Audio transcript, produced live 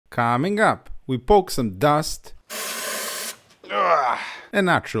Coming up, we poke some dust, and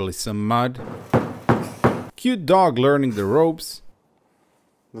naturally some mud. Cute dog learning the ropes.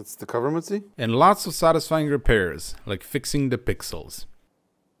 That's the cover, Mutzi? And lots of satisfying repairs, like fixing the pixels.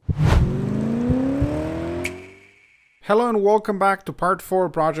 Hello and welcome back to part 4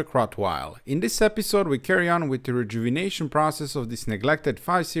 of Project Rottweil. In this episode we carry on with the rejuvenation process of this neglected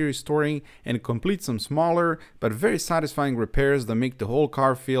 5 Series touring and complete some smaller but very satisfying repairs that make the whole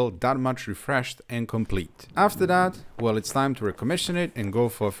car feel that much refreshed and complete. After that, well, it's time to recommission it and go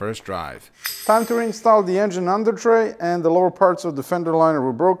for a first drive. Time to reinstall the engine under tray, and the lower parts of the fender liner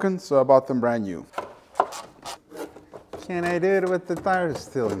were broken, so I bought them brand new. Can I do it with the tires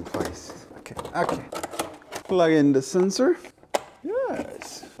still in place? Okay. Plug in the sensor.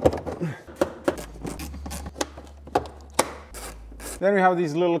 Yes. Then we have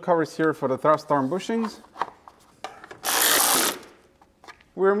these little covers here for the thrust arm bushings.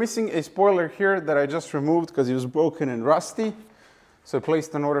 We're missing a spoiler here that I just removed because it was broken and rusty. So I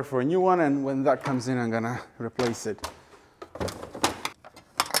placed an order for a new one, and when that comes in, I'm gonna replace it.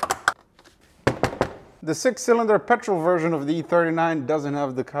 The 6-cylinder petrol version of the E39 doesn't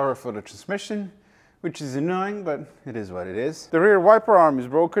have the cover for the transmission, which is annoying, but it is what it is. The rear wiper arm is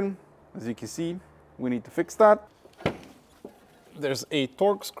broken. As you can see, we need to fix that. There's a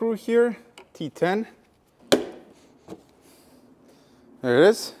torque screw here, T10. There it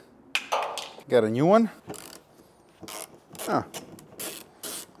is. Got a new one. Ah,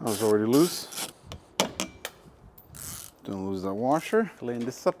 that was already loose. Don't lose that washer. Clean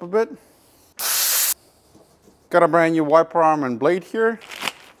this up a bit. Got a brand new wiper arm and blade here.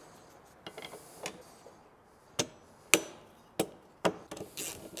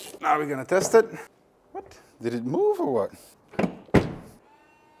 Now we're gonna test it. What? Did it move or what?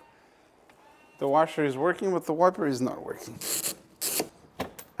 The washer is working, but the wiper is not working.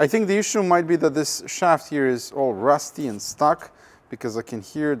 I think the issue might be that this shaft here is all rusty and stuck, because I can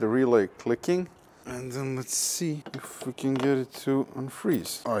hear the relay clicking. And then let's see if we can get it to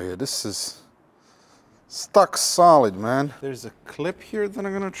unfreeze. Oh yeah, this is stuck solid, man. There's a clip here that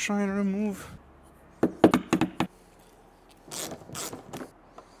I'm gonna try and remove.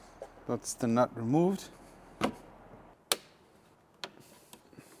 That's the nut removed.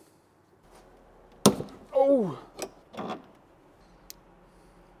 Oh!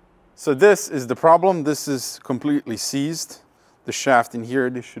 So this is the problem. This is completely seized. The shaft in here,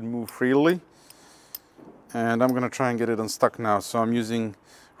 this should move freely. And I'm gonna try and get it unstuck now. So I'm using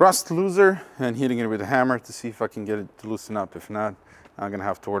rust looser and hitting it with a hammer to see if I can get it to loosen up. If not, I'm gonna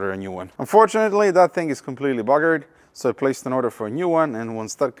have to order a new one. Unfortunately, that thing is completely buggered. So I placed an order for a new one, and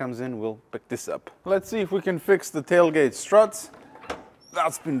once that comes in, we'll pick this up. Let's see if we can fix the tailgate struts.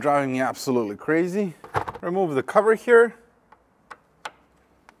 That's been driving me absolutely crazy. Remove the cover here.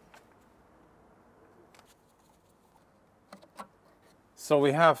 So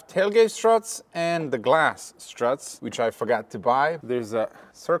we have tailgate struts and the glass struts, which I forgot to buy. There's a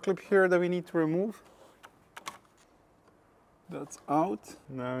circlip here that we need to remove. That's out.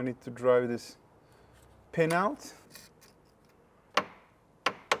 Now I need to drive this pin out. I'll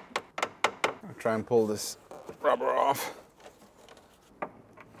try and pull this rubber off.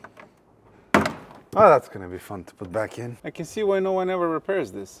 Oh, that's gonna be fun to put back in. I can see why no one ever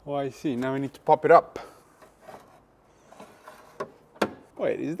repairs this. Oh, I see. Now we need to pop it up.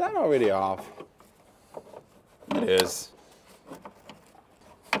 Wait, is that already off? It is.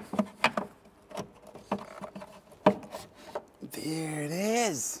 There it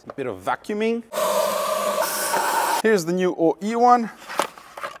is. A bit of vacuuming. Here's the new OE one.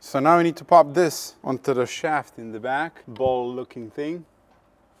 So now we need to pop this onto the shaft in the back. Ball looking thing.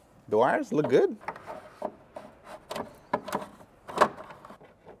 The wires look good.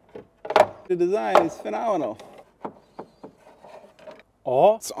 The design is phenomenal.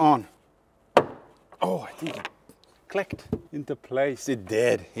 Oh, it's on. Oh, I think it clicked into place. It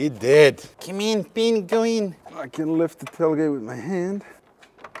did. It did. Come in, pin, go in. I can lift the tailgate with my hand.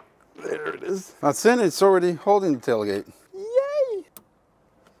 There it is. That's in. It's already holding the tailgate. Yay!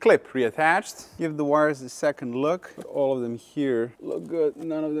 Clip reattached. Give the wires a second look. All of them here look good.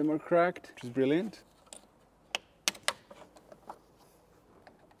 None of them are cracked, which is brilliant.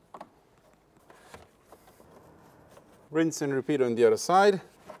 Rinse and repeat on the other side.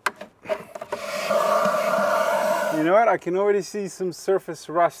 You know what? I can already see some surface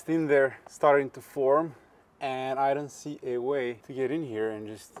rust in there starting to form, and I don't see a way to get in here and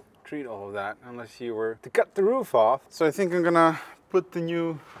just treat all of that unless you were to cut the roof off. So I think I'm gonna put the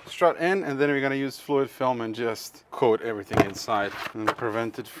new strut in, and then we're gonna use fluid film and just coat everything inside and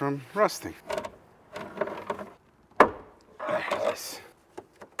prevent it from rusting. There it is.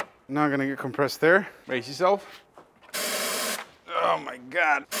 Now I'm gonna get compressed there. Brace yourself. Oh my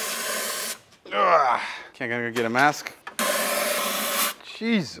God. Ugh. Can't gonna get a mask.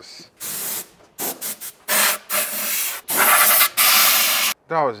 Jesus.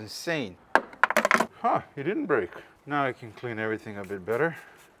 That was insane. Huh, it didn't break. Now I can clean everything a bit better.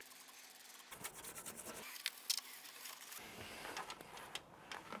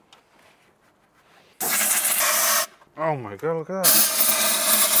 Oh my God, look at that.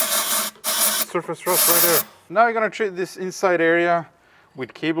 Surface rust right there. Now we're gonna treat this inside area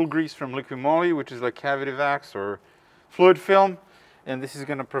with cable grease from liquid moly, which is like cavity wax or fluid film. And this is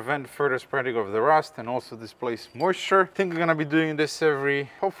gonna prevent further spreading of the rust and also displace moisture. I think we're gonna be doing this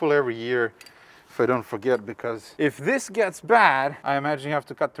hopefully every year, if I don't forget, because if this gets bad, I imagine you have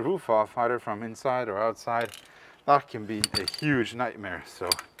to cut the roof off either from inside or outside. That can be a huge nightmare. So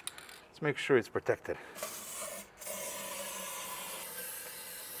let's make sure it's protected.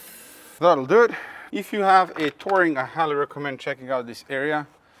 That'll do it. If you have a touring, I highly recommend checking out this area.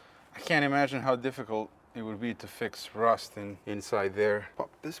 I can't imagine how difficult it would be to fix rust inside there.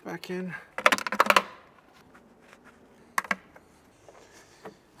 Pop this back in.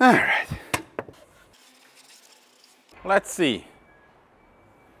 All right. Let's see.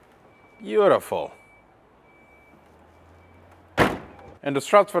 Beautiful. And the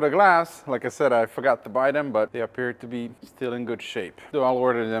struts for the glass, like I said, I forgot to buy them, but they appear to be still in good shape. So I'll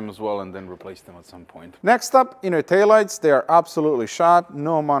order them as well and then replace them at some point. Next up, inner taillights. They are absolutely shot.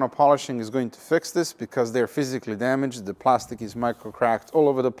 No amount of polishing is going to fix this because they're physically damaged. The plastic is micro-cracked all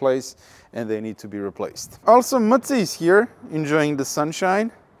over the place and they need to be replaced. Also, Mutzi is here enjoying the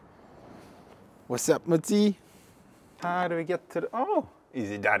sunshine. What's up, Mutzi? How do we get to the... Oh, is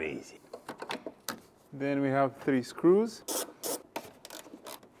it that easy? Then we have 3 screws.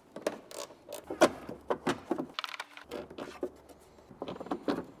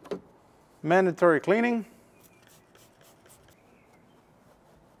 Mandatory cleaning.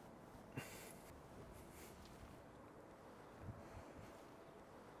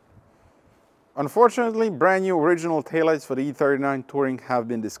 Unfortunately, brand new original taillights for the E39 Touring have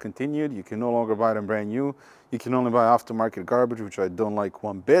been discontinued. You can no longer buy them brand new. You can only buy aftermarket garbage, which I don't like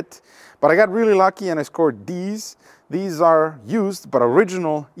one bit. But I got really lucky and I scored these. These are used but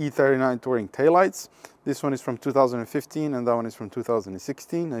original E39 Touring taillights. This one is from 2015 and that one is from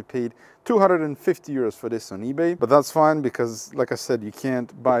 2016. I paid 250 euros for this on eBay, but that's fine because, like I said, you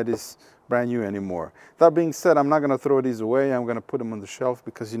can't buy this brand new anymore. That being said, I'm not gonna throw these away. I'm gonna put them on the shelf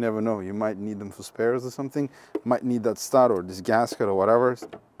because you never know. You might need them for spares or something. Might need that stud or this gasket or whatever.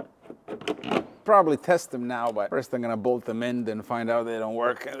 Probably test them now, but first I'm gonna bolt them in, then find out they don't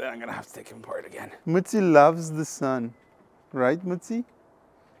work, and then I'm gonna have to take them apart again. Mutzi loves the sun, right, Mutzi?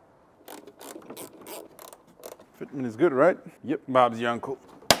 Fitment is good, right? Yep, Bob's your uncle.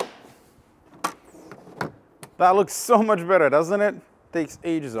 That looks so much better, doesn't it? Takes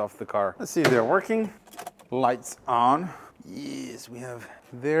ages off the car. Let's see if they're working. Lights on. Yes, we have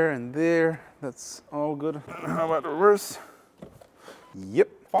there and there. That's all good. How about the reverse? Yep.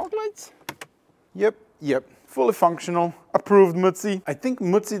 Fog lights? Yep, yep. Fully functional. Approved, Mutzi. I think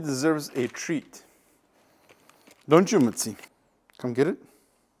Mutzi deserves a treat. Don't you, Mutzi? Come get it.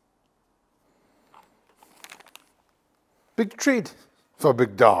 Big treat for a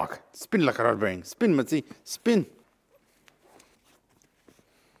big dog. Spin like a rod bearing. Spin, Mutzi. Spin.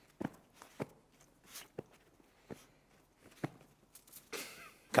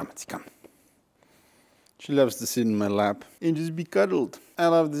 Come, Mutzi, come. She loves to sit in my lap and just be cuddled. I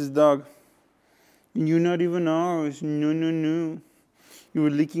love this dog. And you're not even ours. No, no, no. You were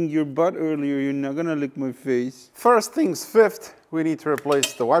licking your butt earlier. You're not gonna lick my face. First things first, we need to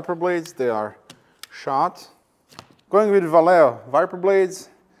replace the wiper blades. They are shot. Going with Vallejo wiper blades.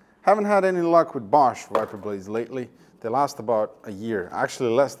 Haven't had any luck with Bosch wiper blades lately. They last about a year,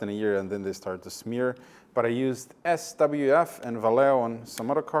 actually less than a year, and then they start to smear. But I used SWF and Vallejo on some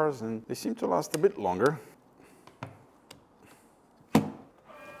other cars, and they seem to last a bit longer.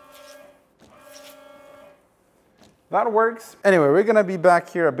 That works. Anyway, we're gonna be back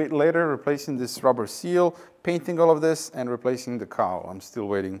here a bit later, replacing this rubber seal, painting all of this, and replacing the cowl. I'm still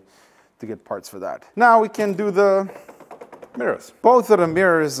waiting to get parts for that. Now we can do the mirrors. Both of the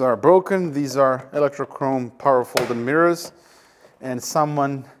mirrors are broken. These are electrochrome power folded mirrors, and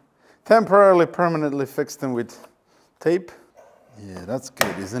someone temporarily, permanently fixed them with tape. Yeah, that's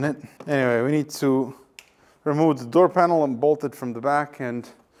good, isn't it? Anyway, we need to remove the door panel and bolt it from the back and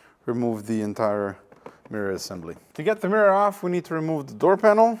remove the entire mirror assembly. To get the mirror off, we need to remove the door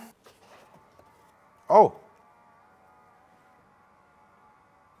panel. Oh.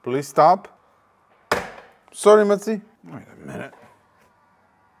 Please stop. Sorry, Mutzi. Wait a minute.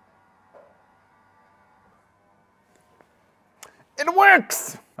 It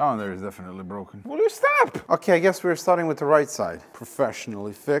works! Oh, there is definitely broken. Will you stop? Okay, I guess we're starting with the right side.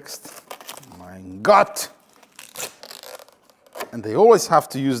 Professionally fixed. My God! And they always have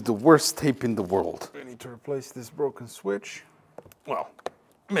to use the worst tape in the world. I need to replace this broken switch. Well,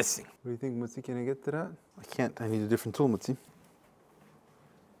 missing. What do you think, Mutzi? Can I get to that? I can't. I need a different tool, Mutzi.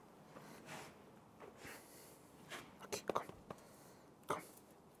 Okay, come. Come.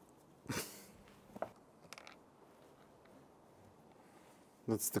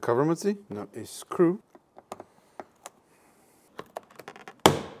 That's the cover, Mutzi. Now a screw.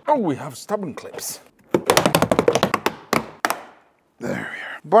 Oh, we have stubborn clips. There we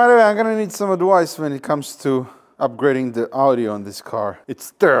are. By the way, I'm gonna need some advice when it comes to upgrading the audio on this car.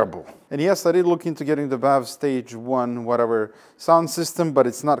 It's terrible. And yes, I did look into getting the BAV Stage 1 whatever sound system, but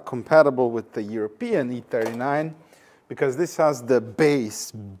it's not compatible with the European E39 because this has the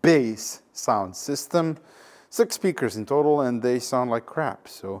bass sound system. 6 speakers in total and they sound like crap.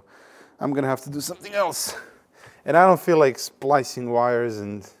 So I'm gonna have to do something else. And I don't feel like splicing wires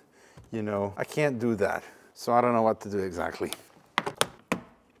and, you know, I can't do that. So I don't know what to do exactly.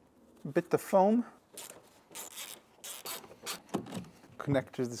 Bit of foam.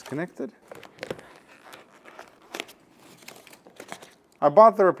 Connectors disconnected. I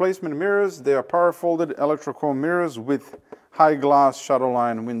bought the replacement mirrors. They are power folded electrochrome mirrors with high glass shadow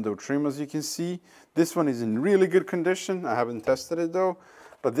line window trim, as you can see. This one is in really good condition. I haven't tested it though,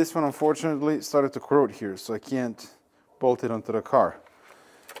 but this one unfortunately started to corrode here, so I can't bolt it onto the car.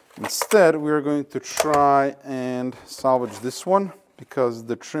 Instead, we are going to try and salvage this one, because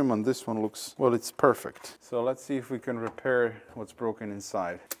the trim on this one looks, well, it's perfect. So let's see if we can repair what's broken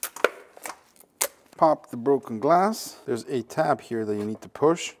inside. Pop the broken glass. There's a tab here that you need to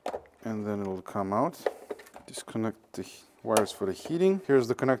push and then it'll come out. Disconnect the wires for the heating. Here's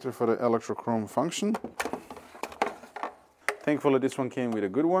the connector for the electrochrome function. Thankfully this one came with a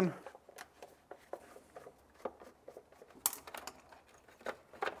good one.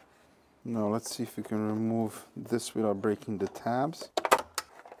 Now let's see if we can remove this without breaking the tabs.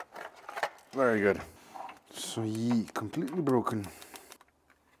 Very good. So completely broken.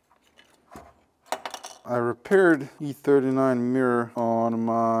 I repaired E39 mirror on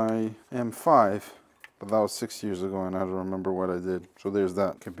my M5, but that was 6 years ago and I don't remember what I did. So there's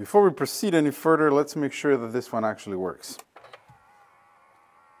that. Okay, before we proceed any further, let's make sure that this one actually works.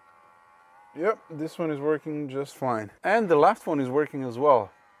 Yep, this one is working just fine. And the left one is working as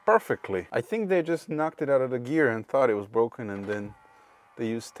well. Perfectly. I think they just knocked it out of the gear and thought it was broken and then they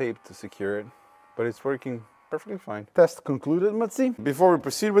used tape to secure it, but it's working perfectly fine. Test concluded, Mutzi. Before we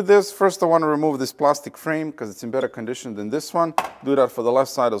proceed with this, first I want to remove this plastic frame because it's in better condition than this one. Do that for the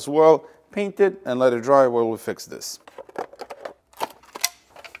left side as well. Paint it and let it dry while we fix this.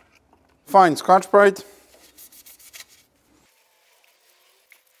 Fine Scotch-Brite.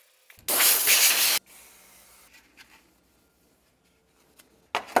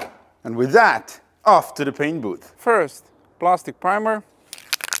 And with that, off to the paint booth. First, plastic primer.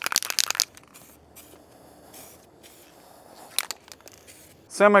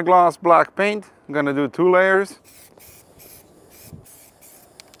 Semi-gloss black paint. I'm gonna do 2 layers.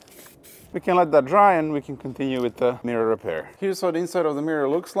 We can let that dry and we can continue with the mirror repair. Here's how the inside of the mirror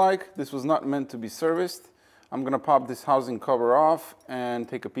looks like. This was not meant to be serviced. I'm gonna pop this housing cover off and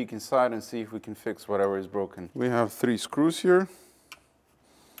take a peek inside and see if we can fix whatever is broken. We have 3 screws here.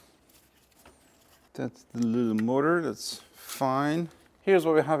 That's the little motor, that's fine. Here's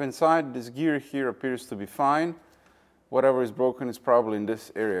what we have inside. This gear here appears to be fine. Whatever is broken is probably in this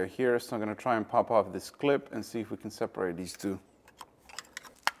area here, so I'm gonna try and pop off this clip and see if we can separate these two.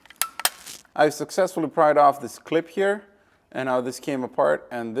 I've successfully pried off this clip here, and now this came apart,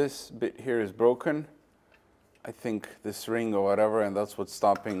 and this bit here is broken. I think this ring or whatever, and that's what's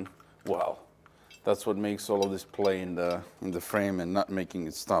stopping, well, that's what makes all of this play in the frame and not making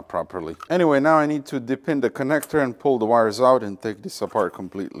it stop properly. Anyway, now I need to dip in the connector and pull the wires out and take this apart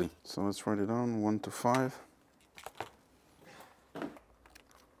completely. So let's write it down, 1 to 5.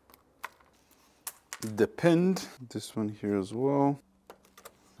 Depinned. This one here as well.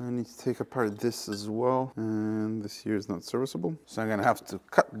 I need to take apart this as well, and this here is not serviceable. So I'm gonna have to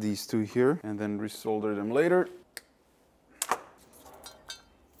cut these two here and then resolder them later.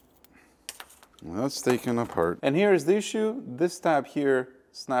 Well, that's taken apart. And here's the issue. This tab here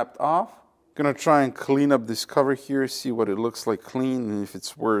snapped off. Gonna try and clean up this cover here, see what it looks like clean and if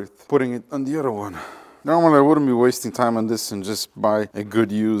it's worth putting it on the other one. Normally I wouldn't be wasting time on this and just buy a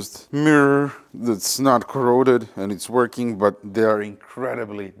good used mirror that's not corroded and it's working, but they are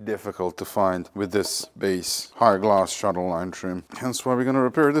incredibly difficult to find with this base high gloss shadow line trim. Hence why we're gonna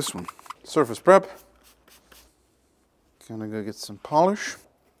repair this one. Surface prep. Gonna go get some polish.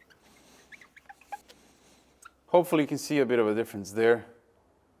 Hopefully you can see a bit of a difference there.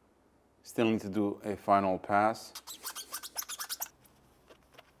 Still need to do a final pass.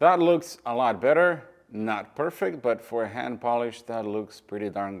 That looks a lot better. Not perfect, but for a hand polish, that looks pretty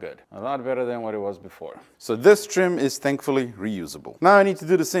darn good. A lot better than what it was before. So this trim is thankfully reusable. Now I need to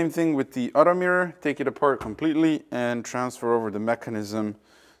do the same thing with the other mirror, take it apart completely and transfer over the mechanism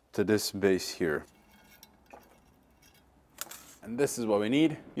to this base here. And this is what we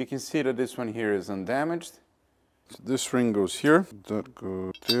need. You can see that this one here is undamaged. So this ring goes here, that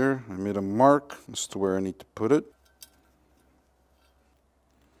goes there. I made a mark as to where I need to put it.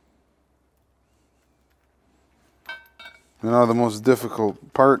 Now the most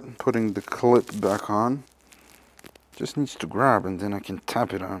difficult part, putting the clip back on. Just needs to grab and then I can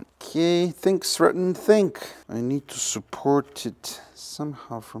tap it on. Okay, think, threaten, think. I need to support it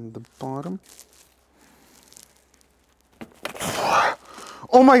somehow from the bottom.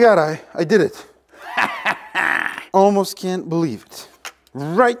 Oh my God, I did it. Almost can't believe it.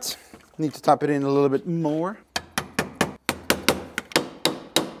 Right, need to tap it in a little bit more.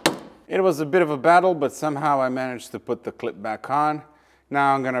 It was a bit of a battle, but somehow I managed to put the clip back on.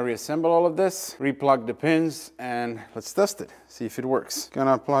 Now I'm gonna reassemble all of this, replug the pins, and let's test it, see if it works.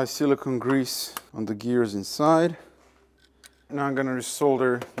 Gonna apply silicone grease on the gears inside. Now I'm gonna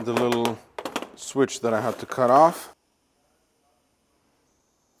resolder the little switch that I had to cut off.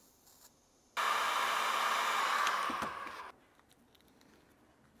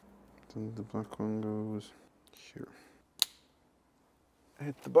 Then the black one goes here.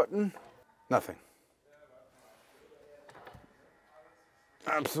 Hit the button, nothing.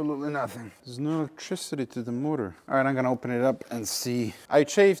 Absolutely nothing. There's no electricity to the motor. All right, I'm gonna open it up and see. I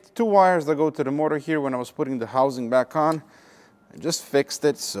chafed 2 wires that go to the motor here when I was putting the housing back on. I just fixed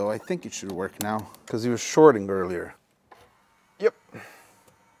it, so I think it should work now, because he was shorting earlier. Yep.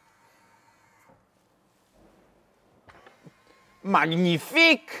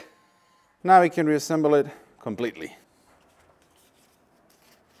 Magnifique! Now we can reassemble it completely.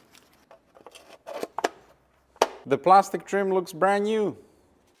 The plastic trim looks brand new.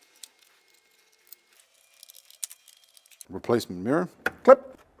 Replacement mirror,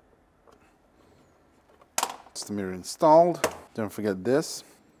 clip. It's the mirror installed. Don't forget this.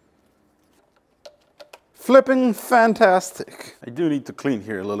 Flipping fantastic. I do need to clean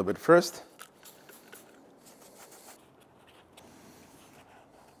here a little bit first.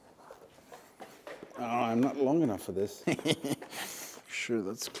 Oh, I'm not long enough for this. Sure,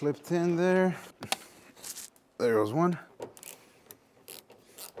 that's clipped in there. There goes one.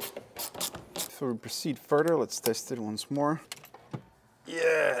 Before we proceed further, let's test it once more.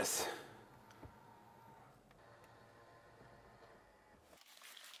 Yes!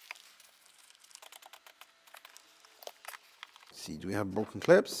 Let's see, do we have broken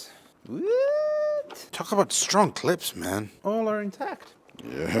clips? What? Talk about strong clips, man. All are intact.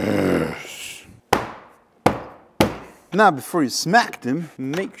 Yes! Now, before you smack them,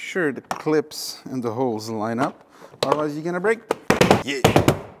 make sure the clips and the holes line up. Otherwise, you're gonna break. Yeah.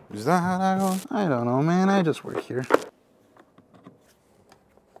 Is that how that goes? I don't know, man. I just work here.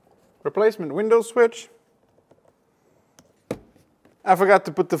 Replacement window switch. I forgot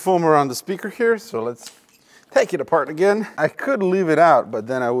to put the foam around the speaker here, so let's take it apart again. I could leave it out, but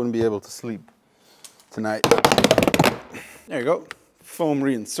then I wouldn't be able to sleep tonight. There you go. Foam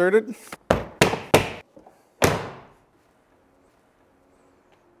reinserted.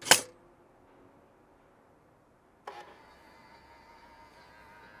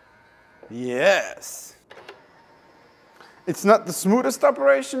 Yes. It's not the smoothest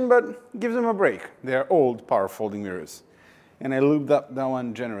operation, but gives them a break. They're old power folding mirrors. And I lubed up that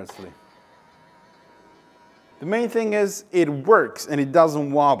one generously. The main thing is it works and it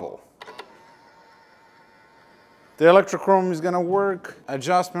doesn't wobble. The electrochrome is gonna work,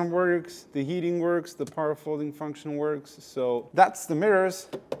 adjustment works, the heating works, the power folding function works. So that's the mirrors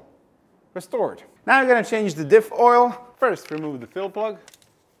restored. Now I'm gonna change the diff oil. First, remove the fill plug.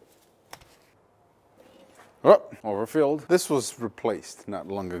 Oh, overfilled. This was replaced not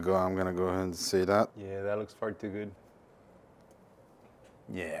long ago. I'm gonna go ahead and say that. Yeah, that looks far too good.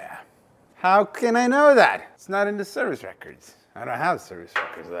 Yeah. How can I know that? It's not in the service records. I don't have service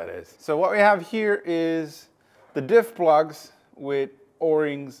records, that is. So what we have here is the diff plugs with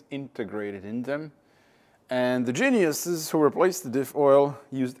O-rings integrated in them. And the geniuses who replaced the diff oil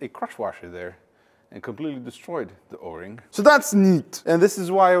used a crush washer there and completely destroyed the O-ring. So that's neat. And this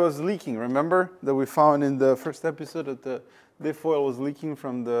is why it was leaking. Remember that we found in the first episode that the diff oil was leaking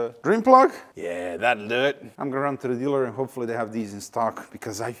from the drain plug. Yeah, that'll do it. I'm gonna run to the dealer and hopefully they have these in stock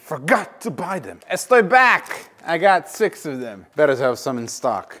because I forgot to buy them. Estoy back. I got 6 of them. Better have some in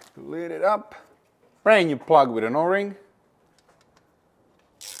stock. Lid it up. Brand new plug with an O-ring.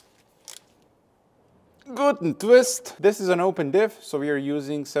 Good and twist. This is an open diff, so we are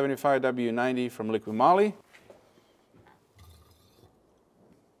using 75W90 from Liquid Moly.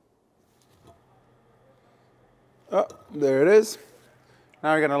 Oh, there it is.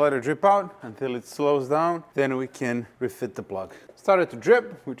 Now we're gonna let it drip out until it slows down. Then we can refit the plug. Started to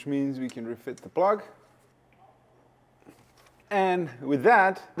drip, which means we can refit the plug. And with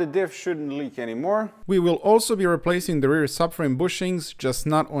that, the diff shouldn't leak anymore. We will also be replacing the rear subframe bushings, just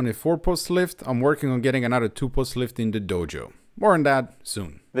not on a 4-post lift. I'm working on getting another 2-post lift in the dojo. More on that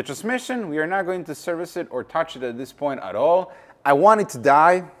soon. The transmission, we are not going to service it or touch it at this point at all. I want it to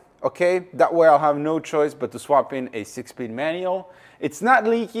die, okay? That way I'll have no choice but to swap in a 6-speed manual. It's not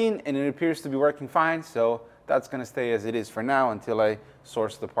leaking and it appears to be working fine, so that's gonna stay as it is for now until I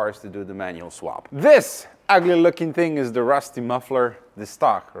source the parts to do the manual swap. This ugly looking thing is the rusty muffler, the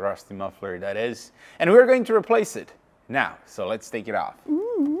stock rusty muffler that is, and we're going to replace it now. So let's take it off.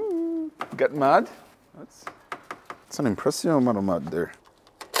 Ooh, got mud. That's an impressive amount of mud there.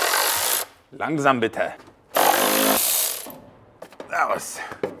 Langsam bitte. That was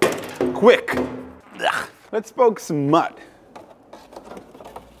quick. Ugh. Let's poke some mud.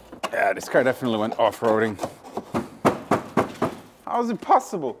 Yeah, this car definitely went off-roading. How is it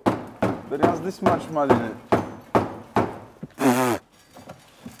possible that it has this much mud in it?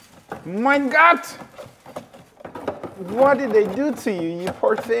 My God! What did they do to you, you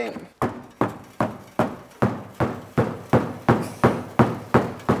poor thing?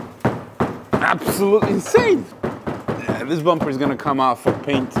 Absolutely insane! Yeah, this bumper is gonna come out for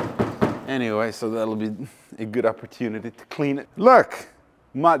paint anyway, so that'll be a good opportunity to clean it. Look!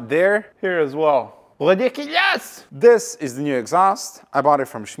 Mud there, here as well. Ridiculous! This is the new exhaust. I bought it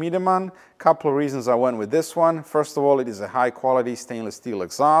from Schmiedemann. Couple of reasons I went with this one. First of all, it is a high quality stainless steel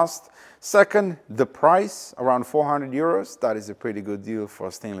exhaust. Second, the price, around 400 euros. That is a pretty good deal for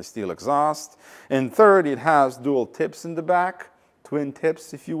a stainless steel exhaust. And third, it has dual tips in the back. Twin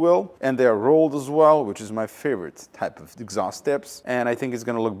tips, if you will, and they are rolled as well, which is my favorite type of exhaust tips, and I think it's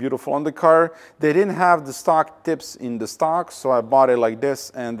gonna look beautiful on the car. They didn't have the stock tips in the stock, so I bought it like this,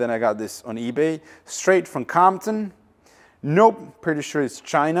 and then I got this on eBay, straight from Compton. Nope, pretty sure it's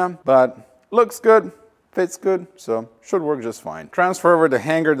China, but looks good, fits good, so should work just fine. Transfer over the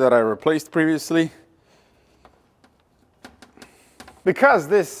hanger that I replaced previously. Because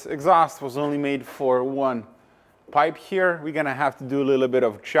this exhaust was only made for one pipe here, we're gonna have to do a little bit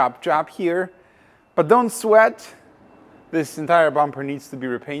of chop here, but don't sweat. This entire bumper needs to be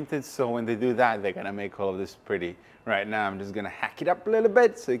repainted, so when they do that, they're gonna make all of this pretty. Right now, I'm just gonna hack it up a little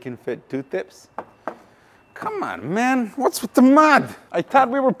bit so it can fit 2 tips. Come on, man, what's with the mud? I thought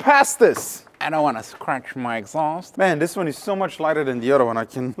we were past this. I don't wanna scratch my exhaust. Man, this one is so much lighter than the other one. I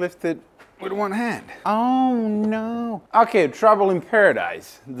can lift it with one hand. Oh no. Okay, trouble in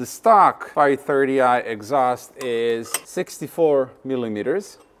paradise. The stock 530i exhaust is 64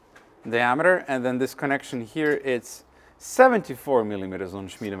 millimeters diameter, and then this connection here, it's 74 millimeters on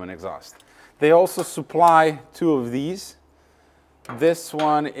Schmiedemann exhaust. They also supply 2 of these. This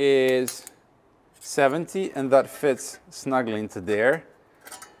one is 70, and that fits snugly into there.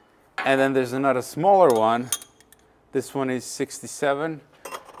 And then there's another smaller one. This one is 67.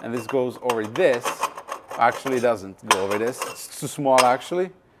 And this goes over this. Actually, it doesn't go over this. It's too small,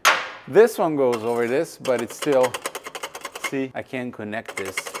 actually. This one goes over this, but it's still, see, I can't connect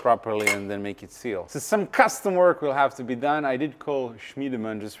this properly and then make it seal. So some custom work will have to be done. I did call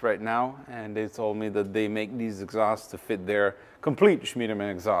Schmiedemann just right now, and they told me that they make these exhausts to fit their complete Schmiedemann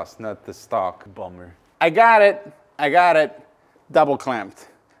exhaust, not the stock. Bummer. I got it, double clamped.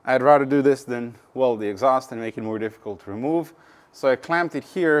 I'd rather do this than weld the exhaust and make it more difficult to remove. So I clamped it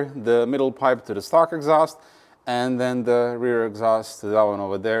here, the middle pipe to the stock exhaust, and then the rear exhaust to that one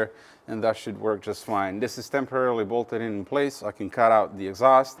over there, and that should work just fine. This is temporarily bolted in place, so I can cut out the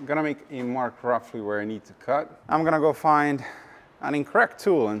exhaust. I'm gonna make a mark roughly where I need to cut. I'm gonna go find an incorrect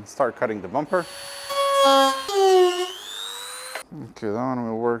tool and start cutting the bumper. Okay, that one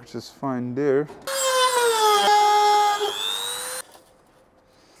will work just fine there.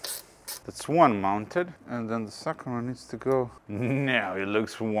 That's one mounted, and then the second one needs to go. Now it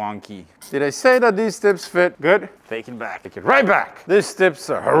looks wonky. Did I say that these tips fit good? Take it back, take it right back. These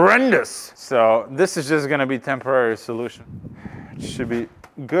tips are horrendous. So this is just gonna be temporary solution. It should be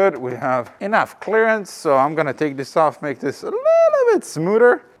good. We have enough clearance, so I'm gonna take this off, make this a little bit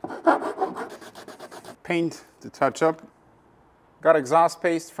smoother. Paint to touch up. Got exhaust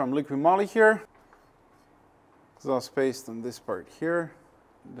paste from Liquid Moly here. Exhaust paste on this part here.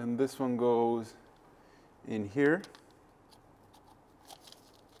 Then this one goes in here.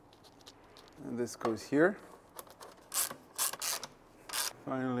 And this goes here.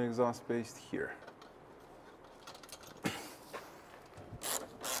 Finally, exhaust paste here.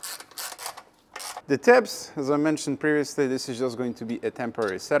 The tips, as I mentioned previously, this is just going to be a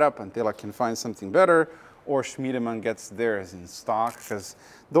temporary setup until I can find something better or Schmiedemann gets theirs in stock, because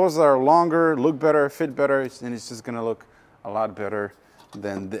those are longer, look better, fit better, and it's just gonna look a lot better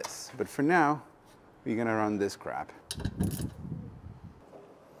than this. But for now, we're gonna run this crap.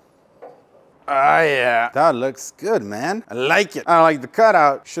 Ah, yeah. That looks good, man. I like it. I like the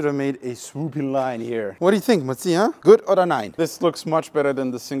cutout. Should have made a swooping line here. What do you think, Mutzi, huh? Good or a 9? This looks much better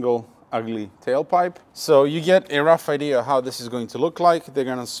than the single ugly tailpipe. So you get a rough idea of how this is going to look like. They're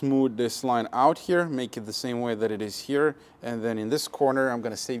gonna smooth this line out here, make it the same way that it is here. And then in this corner, I'm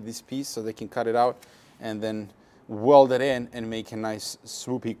gonna save this piece so they can cut it out and then weld it in and make a nice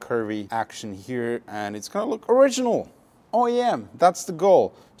swoopy, curvy action here. And it's gonna look original. OEM, that's the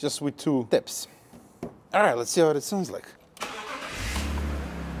goal, just with 2 tips. All right, let's see what it sounds like.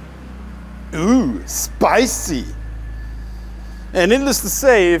 Ooh, spicy. And needless to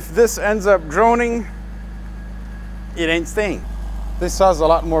say, if this ends up droning, it ain't staying. This has a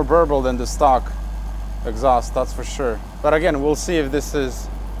lot more burble than the stock exhaust, that's for sure. But again, we'll see if this is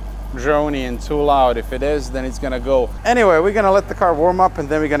drony and too loud. If it is, then it's gonna go. Anyway, we're gonna let the car warm up and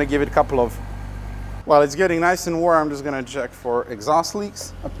then we're gonna give it a couple of, while it's getting nice and warm, I'm just gonna check for exhaust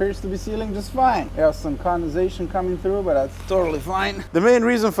leaks. Appears to be sealing just fine. We have some condensation coming through, but that's totally fine. The main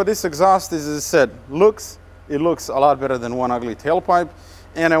reason for this exhaust is, as I said, it looks a lot better than one ugly tailpipe.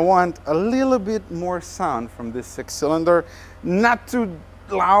 And I want a little bit more sound from this 6-cylinder. Not too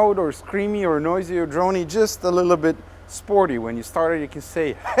loud or screamy or noisy or drony, just a little bit sporty. When you start it, you can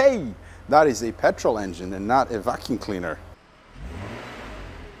say, hey, that is a petrol engine and not a vacuum cleaner.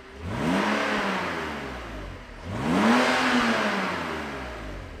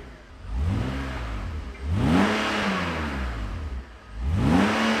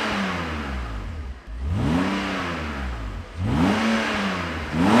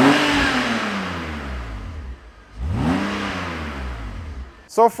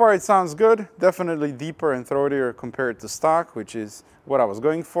 So far it sounds good, definitely deeper and throatier compared to stock, which is what I was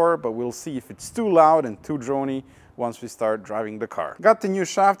going for, but we'll see if it's too loud and too drony once we start driving the car. Got the new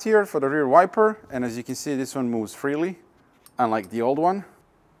shaft here for the rear wiper, and as you can see, this one moves freely, unlike the old one.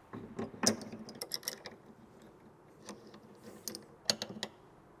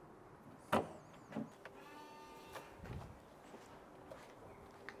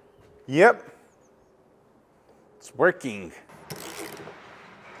 Yep, it's working.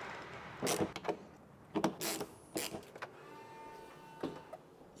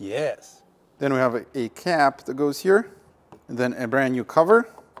 Yes. Then we have a cap that goes here, and then a brand new cover.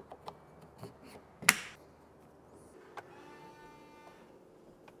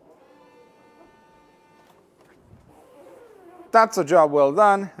 That's a job well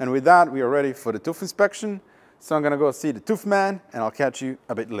done, and with that we are ready for the tooth inspection. So I'm gonna go see the tooth man, and I'll catch you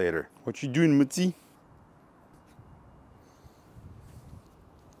a bit later. What you doing, Mutzi?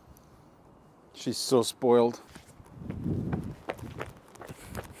 She's so spoiled.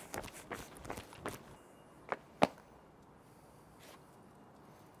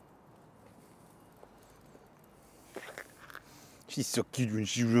 She's so cute when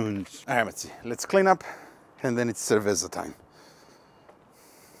she runs. All right, Mutzi, let's clean up, and then it's cerveza time.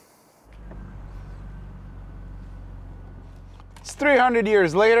 It's 300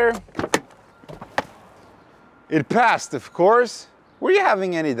 years later. It passed, of course. Were you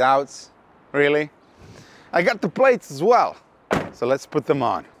having any doubts? Really? I got the plates as well. So let's put them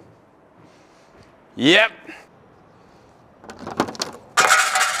on. Yep.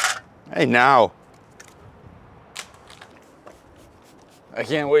 Hey, now. I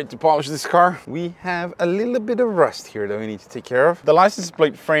can't wait to polish this car. We have a little bit of rust here that we need to take care of. The license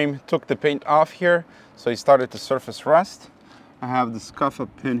plate frame took the paint off here, so it started to surface rust. I have the scuff-up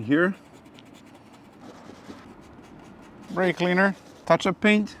pin here. Brake cleaner, touch-up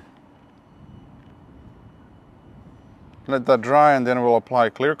paint. Let that dry and then we'll apply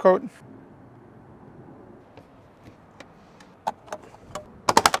clear coat.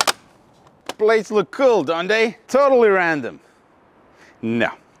 Plates look cool, don't they? Totally random.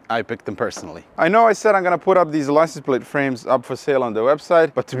 No, I picked them personally. I know I said I'm gonna put up these license plate frames up for sale on the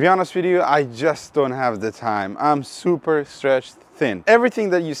website, but to be honest with you, I just don't have the time. I'm super stretched thin.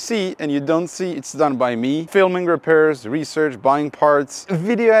 Everything that you see and you don't see, it's done by me. Filming repairs, research, buying parts,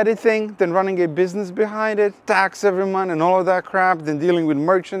 video editing, then running a business behind it, tax every month and all of that crap, then dealing with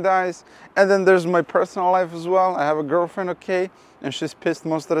merchandise. And then there's my personal life as well. I have a girlfriend, okay, and she's pissed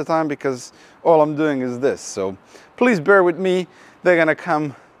most of the time because all I'm doing is this. So please bear with me. They're gonna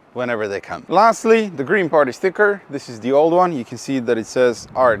come whenever they come. Lastly, the green party sticker. This is the old one. You can see that it says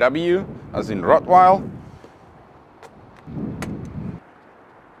RW, as in Rottweil.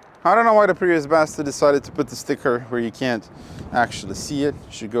 I don't know why the previous bastard decided to put the sticker where you can't actually see it.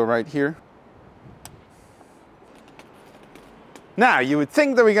 It should go right here. Now, you would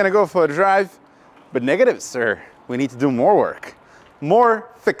think that we're gonna go for a drive, but negative, sir. We need to do more work. More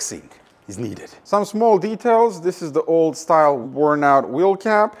fixing is needed. Some small details. This is the old style worn out wheel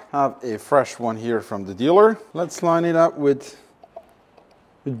cap. I have a fresh one here from the dealer. Let's line it up with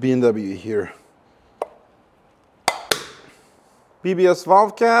BMW here. BBS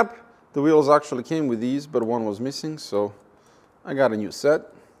valve cap. The wheels actually came with these, but one was missing, so I got a new set.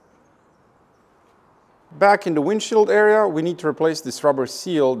 Back in the windshield area, we need to replace this rubber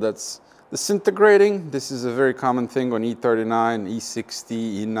seal that's disintegrating. This is a very common thing on E39,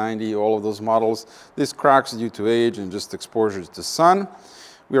 E60, E90, all of those models. This cracks due to age and just exposure to sun.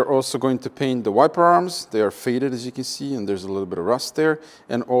 We are also going to paint the wiper arms. They are faded, as you can see, and there's a little bit of rust there.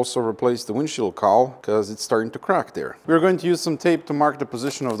 And also replace the windshield cowl because it's starting to crack there. We're going to use some tape to mark the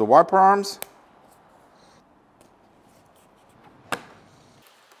position of the wiper arms.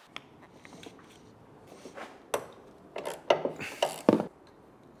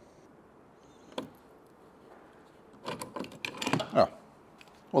 Oh,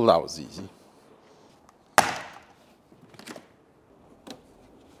 well, that was easy.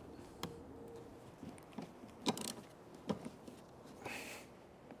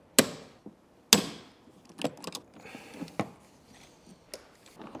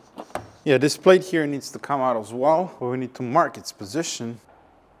 Yeah, this plate here needs to come out as well. We need to mark its position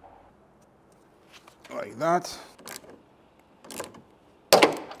like that.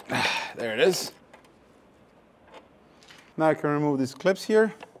 There it is. Now I can remove these clips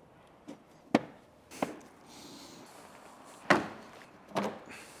here.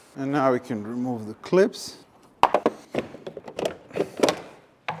 And now we can remove the clips.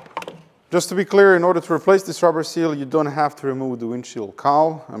 Just to be clear, in order to replace this rubber seal, you don't have to remove the windshield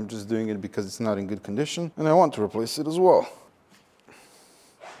cowl. I'm just doing it because it's not in good condition, and I want to replace it as well.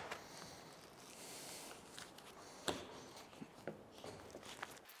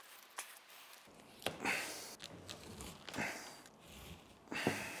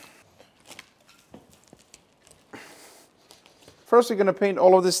 First, we're gonna paint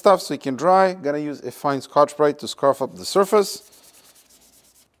all of this stuff so it can dry. Gonna use a fine Scotch-Brite to scarf up the surface.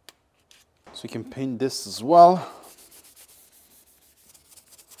 So we can paint this as well.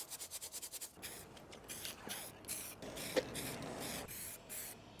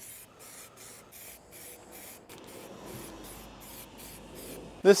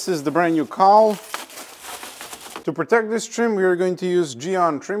 This is the brand new cowl. To protect this trim, we are going to use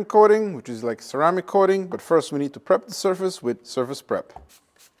Geon trim coating, which is like ceramic coating, but first we need to prep the surface with surface prep.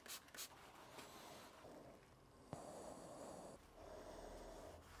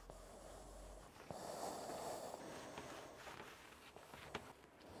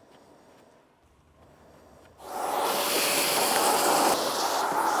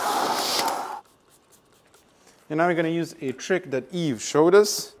 And now we're going to use a trick that Eve showed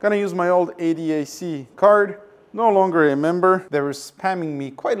us. Going to use my old ADAC card. No longer a member. They were spamming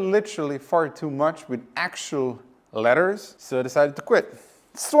me quite literally far too much with actual letters, so I decided to quit.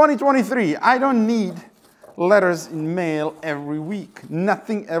 It's 2023. I don't need letters in mail every week.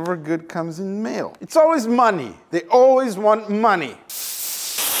 Nothing ever good comes in mail. It's always money. They always want money.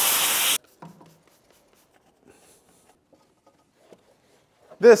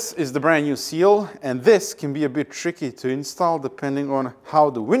 This is the brand new seal, and this can be a bit tricky to install depending on how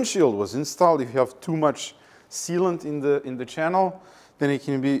the windshield was installed. If you have too much sealant in the channel, then it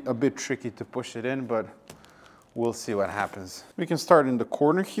can be a bit tricky to push it in, but we'll see what happens. We can start in the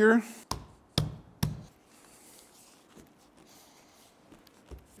corner here.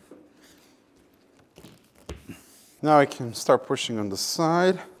 Now I can start pushing on the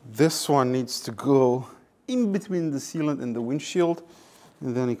side. This one needs to go in between the sealant and the windshield,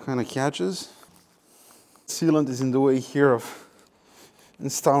 and then it kind of catches. Sealant is in the way here of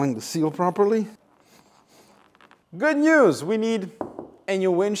installing the seal properly. Good news, we need a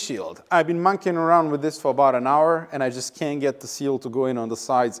new windshield. I've been monkeying around with this for about an hour and I just can't get the seal to go in on the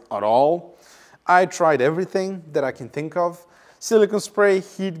sides at all. I tried everything that I can think of. Silicone spray,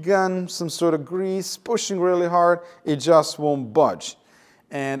 heat gun, some sort of grease, pushing really hard, it just won't budge.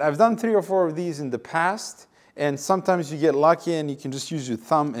 And I've done 3 or 4 of these in the past, and sometimes you get lucky and you can just use your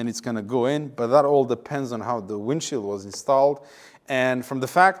thumb and it's gonna go in, but that all depends on how the windshield was installed. And from the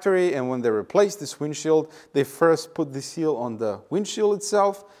factory, and when they replaced this windshield, they first put the seal on the windshield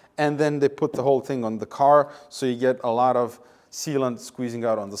itself, and then they put the whole thing on the car, so you get a lot of sealant squeezing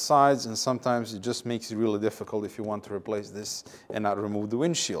out on the sides, and sometimes it just makes it really difficult if you want to replace this and not remove the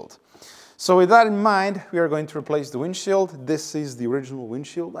windshield. So with that in mind, we are going to replace the windshield. This is the original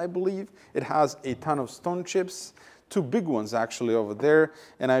windshield, I believe. It has a ton of stone chips, 2 big ones actually over there,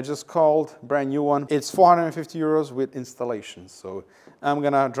 and I just called brand new one. It's 450 euros with installation. So I'm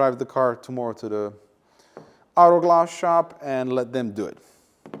gonna drive the car tomorrow to the auto glass shop and let them do it.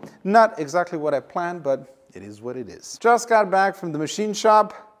 Not exactly what I planned, but it is what it is. Just got back from the machine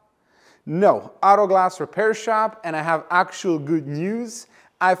shop. No, auto glass repair shop, and I have actual good news.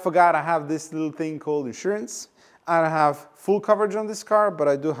 I forgot I have this little thing called insurance. I don't have full coverage on this car, but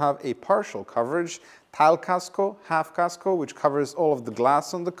I do have a partial coverage. Tile casco, half casco, which covers all of the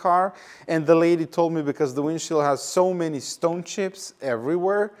glass on the car. And the lady told me because the windshield has so many stone chips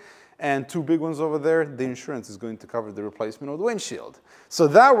everywhere, and 2 big ones over there, the insurance is going to cover the replacement of the windshield. So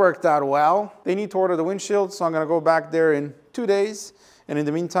that worked out well. They need to order the windshield, so I'm gonna go back there in 2 days, and in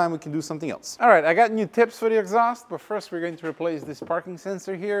the meantime, we can do something else. All right, I got new tips for the exhaust, but first we're going to replace this parking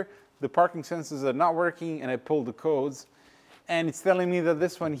sensor here. The parking sensors are not working, and I pulled the codes, and it's telling me that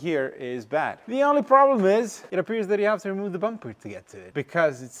this one here is bad. The only problem is, it appears that you have to remove the bumper to get to it,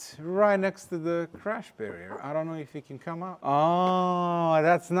 because it's right next to the crash barrier. I don't know if it can come out. Oh,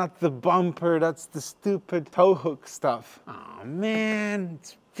 that's not the bumper, that's the stupid tow hook stuff. Oh man,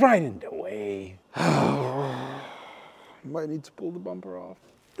 it's right in the way. Might need to pull the bumper off.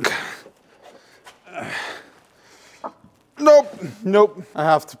 Nope, I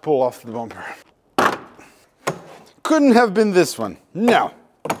have to pull off the bumper. Couldn't have been this one. No.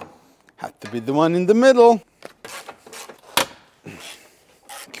 Had to be the one in the middle.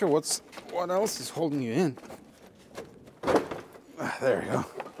 Okay, what else is holding you in? There you go.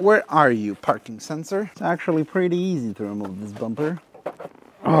 Where are you, parking sensor? It's actually pretty easy to remove this bumper.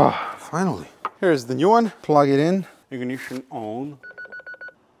 Oh, finally. Here's the new one. Plug it in. Ignition on.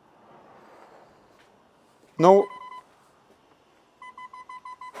 No.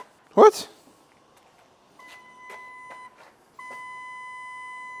 What?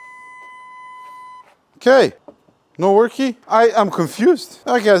 Okay, no worky. I am confused.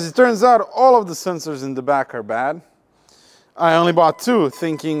 Okay, as it turns out, all of the sensors in the back are bad. I only bought 2,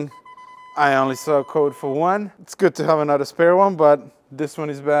 thinking I only saw a code for 1. It's good to have another spare one, but this one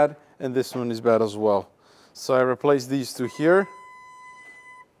is bad, and this one is bad as well. So I replaced these 2 here,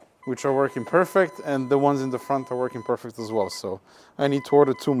 which are working perfect, and the ones in the front are working perfect as well. So I need to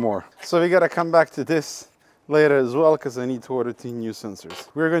order 2 more. So we gotta come back to this later as well, because I need to order 2 new sensors.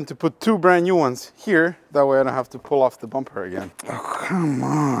 We're going to put 2 brand new ones here, that way I don't have to pull off the bumper again. Oh, come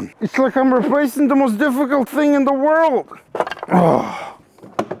on. It's like I'm replacing the most difficult thing in the world. Oh.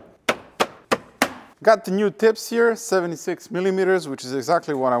 Got the new tips here, 76 millimeters, which is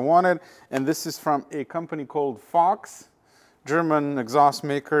exactly what I wanted. And this is from a company called Fox, German exhaust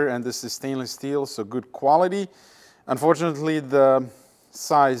maker, and this is stainless steel, so good quality. Unfortunately, the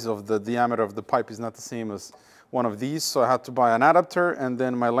size of the diameter of the pipe is not the same as one of these, so I had to buy an adapter, and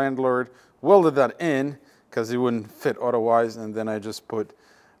then my landlord welded that in because it wouldn't fit otherwise, and then I just put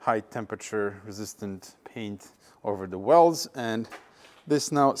high temperature resistant paint over the welds, and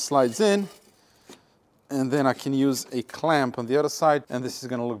this now slides in, and then I can use a clamp on the other side, and this is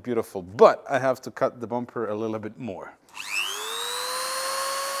gonna look beautiful, but I have to cut the bumper a little bit more.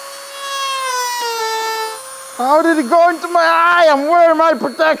 How did it go into my eye? I'm wearing my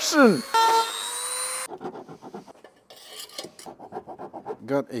protection.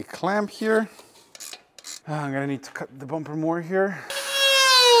 Got a clamp here. I'm gonna need to cut the bumper more here.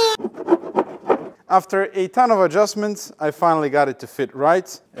 After a ton of adjustments, I finally got it to fit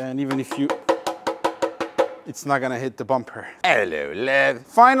right. And even if it's not gonna hit the bumper. Hello, lad.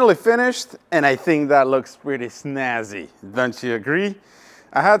 Finally finished, and I think that looks pretty snazzy. Don't you agree?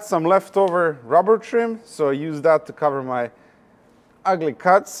 I had some leftover rubber trim, so I used that to cover my ugly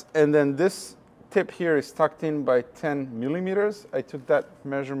cuts. And then this tip here is tucked in by 10 millimeters. I took that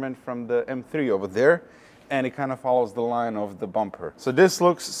measurement from the M3 over there, and it kind of follows the line of the bumper. So this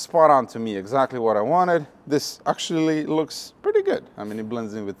looks spot on to me, exactly what I wanted. This actually looks pretty good. I mean, it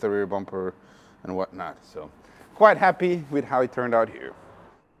blends in with the rear bumper and whatnot. So quite happy with how it turned out here.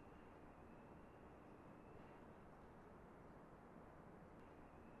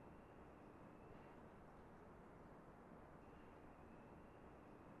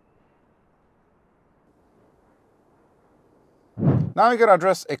 Now we gotta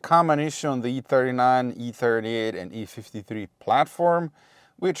address a common issue on the E39, E38, and E53 platform,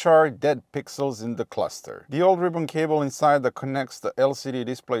 which are dead pixels in the cluster. The old ribbon cable inside that connects the LCD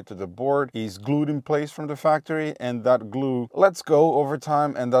display to the board is glued in place from the factory, and that glue lets go over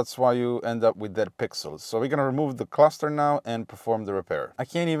time, and that's why you end up with dead pixels. So we're gonna remove the cluster now and perform the repair. I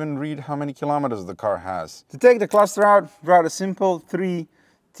can't even read how many kilometers the car has. To take the cluster out, draw a simple 3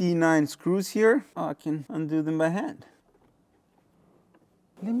 T9 screws here. I can undo them by hand.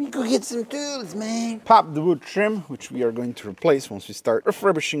 Let me go get some tools, man. Pop the wood trim, which we are going to replace once we start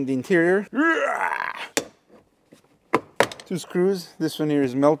refurbishing the interior. 2 screws. This one here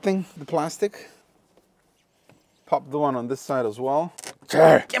is melting the plastic. Pop the one on this side as well.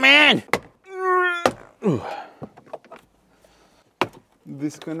 Sure. Come on!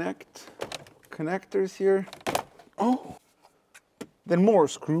 Disconnect connectors here. Oh! Then more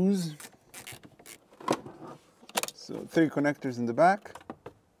screws. So 3 connectors in the back.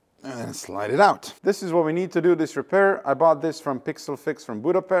 And slide it out. This is what we need to do this repair. I bought this from Pixel Fix from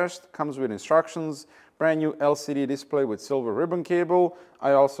Budapest. Comes with instructions, brand new LCD display with silver ribbon cable.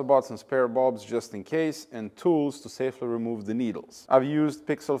 I also bought some spare bulbs just in case, and tools to safely remove the needles. I've used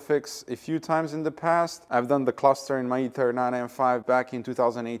Pixel Fix a few times in the past. I've done the cluster in my E39 M5 back in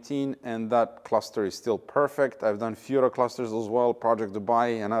 2018, and that cluster is still perfect. I've done few other clusters as well, Project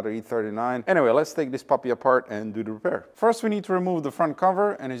Dubai, another E39. Anyway, let's take this puppy apart and do the repair. First, we need to remove the front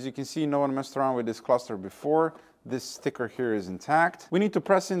cover, and as you can see, no one messed around with this cluster before. This sticker here is intact. We need to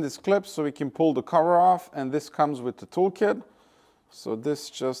press in this clip so we can pull the cover off, and this comes with the toolkit. So this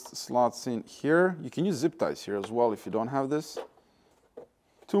just slots in here. You can use zip ties here as well if you don't have this.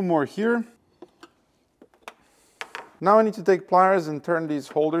 2 more here. Now I need to take pliers and turn these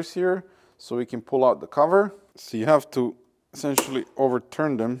holders here so we can pull out the cover. So you have to essentially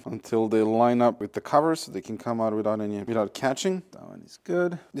overturn them until they line up with the cover so they can come out without catching. That one is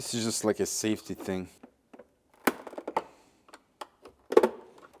good. This is just like a safety thing.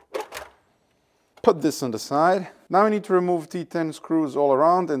 Put this on the side. Now we need to remove T10 screws all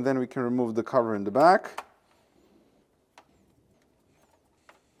around, and then we can remove the cover in the back.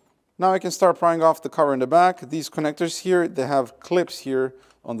 Now I can start prying off the cover in the back. These connectors here, they have clips here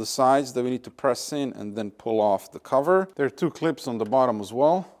on the sides that we need to press in and then pull off the cover. There are 2 clips on the bottom as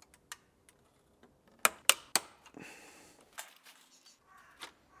well.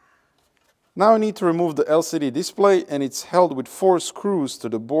 Now I need to remove the LCD display, and it's held with 4 screws to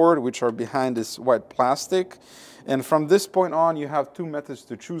the board, which are behind this white plastic. And from this point on, you have 2 methods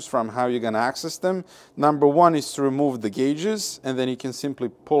to choose from how you're going to access them. Number 1 is to remove the gauges, and then you can simply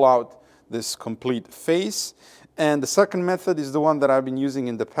pull out this complete face. And the second method is the one that I've been using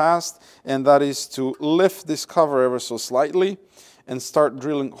in the past, and that is to lift this cover ever so slightly and start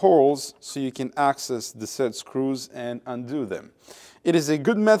drilling holes so you can access the said screws and undo them. It is a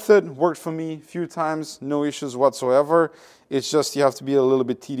good method, worked for me a few times, no issues whatsoever. It's just you have to be a little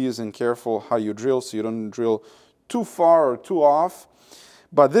bit tedious and careful how you drill so you don't drill too far or too off.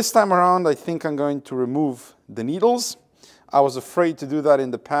 But this time around, I think I'm going to remove the needles. I was afraid to do that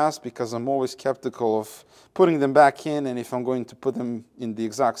in the past because I'm always skeptical of putting them back in, and if I'm going to put them in the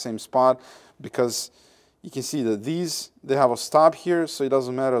exact same spot, because you can see that these, they have a stop here, so it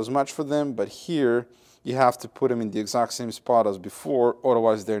doesn't matter as much for them, but here you have to put them in the exact same spot as before,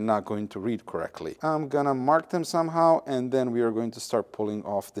 otherwise they're not going to read correctly. I'm gonna mark them somehow, and then we are going to start pulling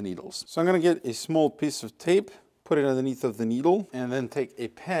off the needles. So I'm gonna get a small piece of tape, put it underneath of the needle, and then take a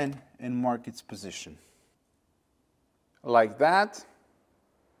pen and mark its position. Like that.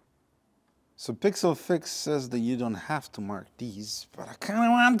 So Pixel Fix says that you don't have to mark these, but I kind of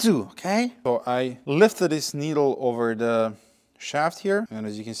want to, okay? So I lifted this needle over the shaft here, and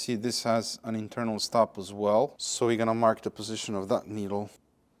as you can see, this has an internal stop as well. So we're gonna mark the position of that needle.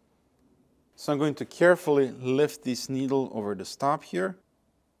 So I'm going to carefully lift this needle over the stop here.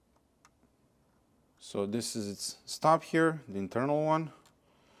 So this is its stop here, the internal one.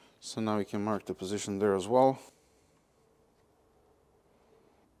 So now we can mark the position there as well.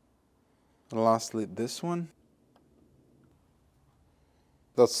 And lastly, this one.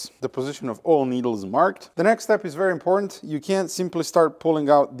 That's the position of all needles marked. The next step is very important. You can't simply start pulling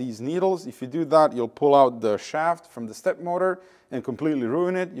out these needles. If you do that, you'll pull out the shaft from the step motor and completely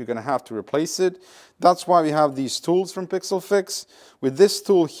ruin it. You're gonna have to replace it. That's why we have these tools from Pixel Fix. With this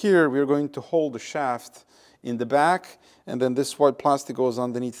tool here, we're going to hold the shaft in the back, and then this white plastic goes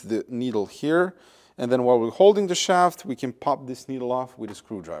underneath the needle here. And then while we're holding the shaft, we can pop this needle off with a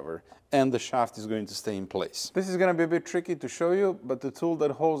screwdriver, and the shaft is going to stay in place. This is going to be a bit tricky to show you, but the tool that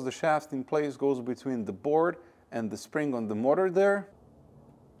holds the shaft in place goes between the board and the spring on the motor there.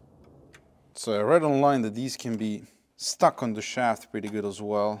 So I read online that these can be stuck on the shaft pretty good as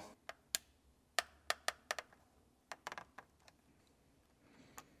well.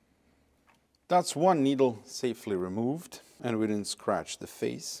 That's one needle safely removed, and we didn't scratch the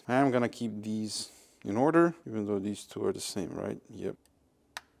face. I'm gonna keep these in order, even though these two are the same, right? Yep.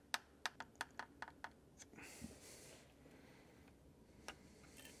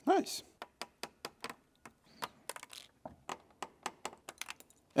 Nice.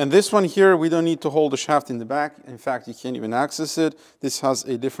 And this one here, we don't need to hold the shaft in the back. In fact, you can't even access it. This has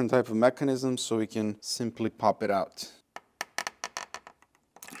a different type of mechanism, so we can simply pop it out.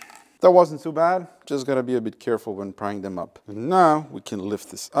 That wasn't too bad, just gotta be a bit careful when prying them up. And now we can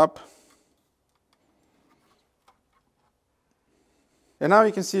lift this up. And now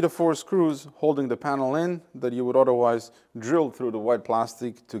you can see the 4 screws holding the panel in that you would otherwise drill through the white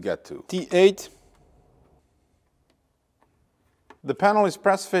plastic to get to. T8. The panel is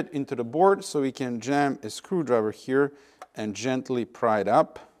press fit into the board, so we can jam a screwdriver here and gently pry it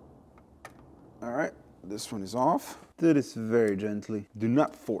up. All right, this one is off. Do this very gently. Do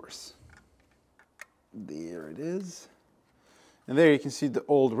not force. There it is. And there you can see the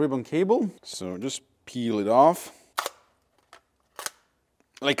old ribbon cable. So just peel it off.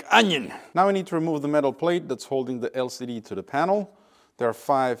 Like onion. Now we need to remove the metal plate that's holding the LCD to the panel. There are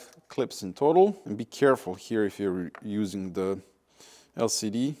 5 clips in total. And be careful here if you're using the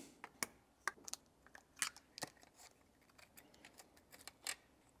LCD.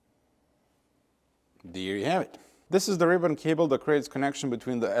 There you have it. This is the ribbon cable that creates connection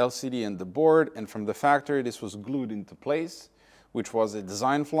between the LCD and the board, and from the factory this was glued into place, which was a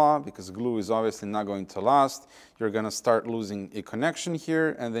design flaw because glue is obviously not going to last. You're going to start losing a connection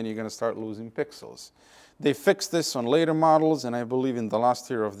here, and then you're going to start losing pixels. They fixed this on later models, and I believe in the last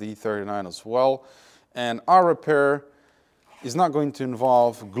year of the E39 as well. And our repair is not going to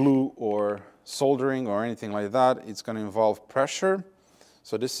involve glue or soldering or anything like that. It's going to involve pressure.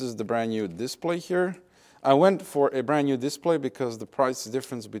 So this is the brand new display here. I went for a brand new display because the price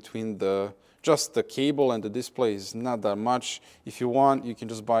difference between just the cable and the display is not that much. If you want, you can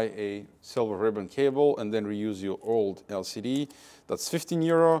just buy a silver ribbon cable and then reuse your old LCD. That's 15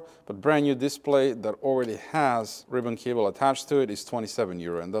 euro, but brand new display that already has ribbon cable attached to it is 27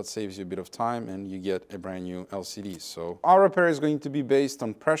 euro, and that saves you a bit of time and you get a brand new LCD. So our repair is going to be based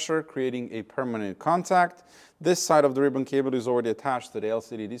on pressure, creating a permanent contact. This side of the ribbon cable is already attached to the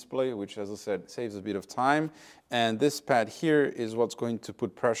LCD display, which, as I said, saves a bit of time. And this pad here is what's going to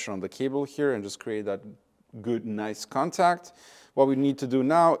put pressure on the cable here and just create that good, nice contact. What we need to do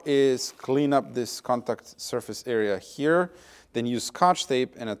now is clean up this contact surface area here, then use Scotch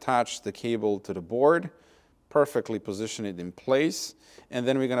tape and attach the cable to the board, perfectly position it in place. And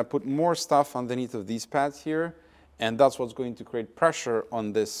then we're going to put more stuff underneath of these pads here. And that's what's going to create pressure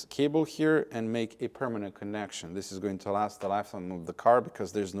on this cable here and make a permanent connection. This is going to last the lifetime of the car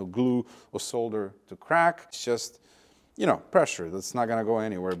because there's no glue or solder to crack. It's just, you know, pressure that's not gonna go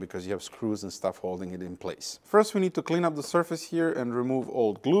anywhere because you have screws and stuff holding it in place. First, we need to clean up the surface here and remove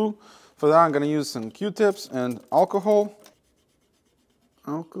old glue. For that, I'm gonna use some Q-tips and alcohol.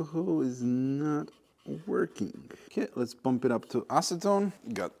 Alcohol is not working. Okay, let's bump it up to acetone.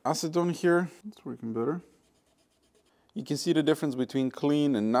 Got acetone here. It's working better. You can see the difference between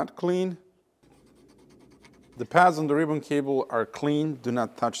clean and not clean. The pads on the ribbon cable are clean. Do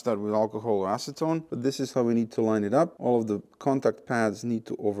not touch that with alcohol or acetone. But this is how we need to line it up. All of the contact pads need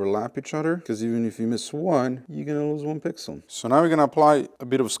to overlap each other, because even if you miss one, you're gonna lose 1 pixel. So now we're gonna apply a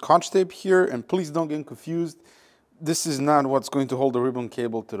bit of Scotch tape here, and please don't get confused. This is not what's going to hold the ribbon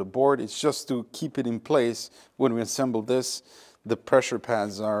cable to the board. It's just to keep it in place. When we assemble this, the pressure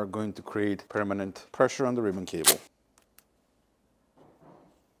pads are going to create permanent pressure on the ribbon cable.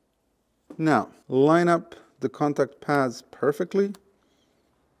 Now, line up the contact pads perfectly.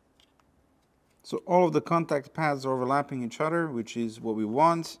 So all of the contact pads are overlapping each other, which is what we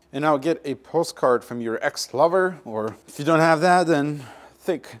want. And now get a postcard from your ex-lover, or if you don't have that, then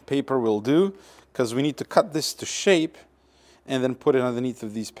thick paper will do, because we need to cut this to shape and then put it underneath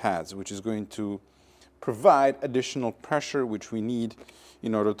of these pads, which is going to provide additional pressure, which we need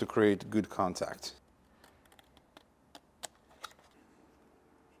in order to create good contact.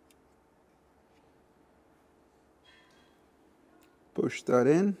 Push that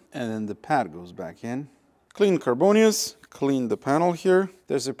in, and then the pad goes back in. Clean Carbonius, clean the panel here.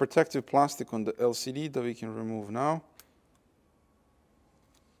 There's a protective plastic on the LCD that we can remove now.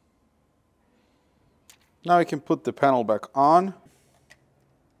 Now we can put the panel back on.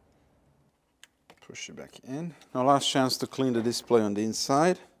 Push it back in. Now last chance to clean the display on the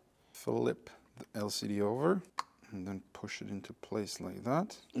inside. Flip the LCD over and then push it into place like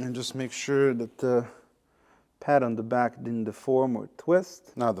that. And just make sure that the pad on the back didn't deform or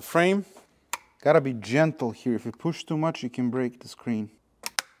twist. Now the frame, gotta be gentle here. If you push too much, you can break the screen.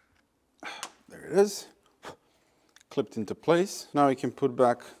 There it is, clipped into place. Now you can put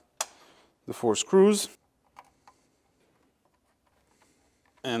back the 4 screws.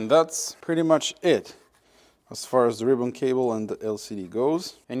 And that's pretty much it as far as the ribbon cable and the LCD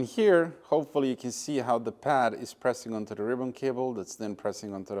goes. And here, hopefully you can see how the pad is pressing onto the ribbon cable that's then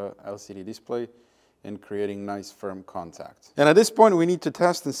pressing onto the LCD display and creating nice firm contact. And at this point we need to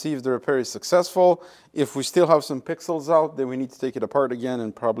test and see if the repair is successful. If we still have some pixels out, then we need to take it apart again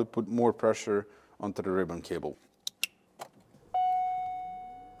and probably put more pressure onto the ribbon cable.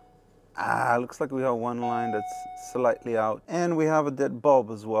 Looks like we have one line that's slightly out. And we have a dead bulb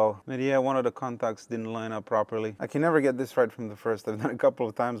as well. But yeah, one of the contacts didn't line up properly. I can never get this right from the first. I've done it a couple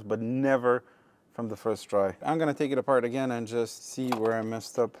of times, but never from the first try. I'm gonna take it apart again and just see where I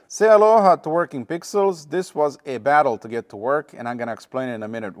messed up. Say aloha to working pixels. This was a battle to get to work, and I'm gonna explain in a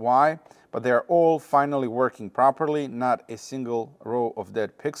minute why. But they are all finally working properly, not a single row of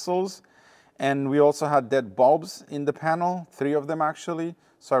dead pixels. And we also had dead bulbs in the panel, 3 of them actually.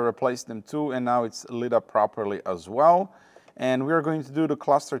 So I replaced them too, and now it's lit up properly as well. And we're going to do the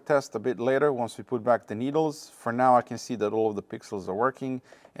cluster test a bit later once we put back the needles. For now, I can see that all of the pixels are working,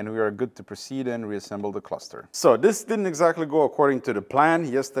 and we are good to proceed and reassemble the cluster. So this didn't exactly go according to the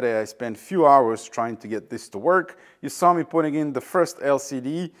plan. Yesterday, I spent a few hours trying to get this to work. You saw me putting in the first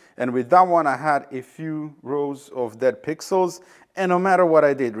LCD, and with that one, I had a few rows of dead pixels. And no matter what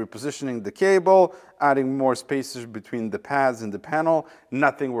I did, repositioning the cable, adding more spaces between the pads and the panel,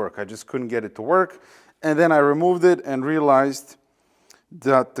 nothing worked. I just couldn't get it to work. And then I removed it and realized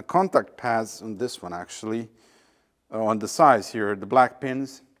that the contact pads on this one actually, on the sides here, the black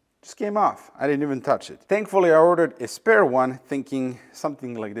pins, just came off. I didn't even touch it. Thankfully, I ordered a spare one thinking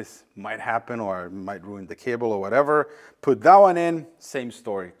something like this might happen or it might ruin the cable or whatever. Put that one in, same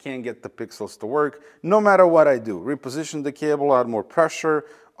story. Can't get the pixels to work no matter what I do. Reposition the cable, add more pressure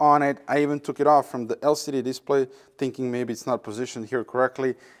on it. I even took it off from the LCD display thinking maybe it's not positioned here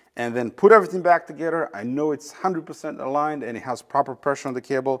correctly, and then put everything back together. I know it's 100% aligned and it has proper pressure on the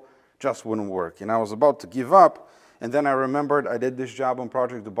cable, just wouldn't work. And I was about to give up. And then I remembered I did this job on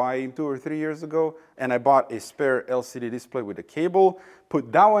Project Dubai 2 or 3 years ago, and I bought a spare LCD display with a cable,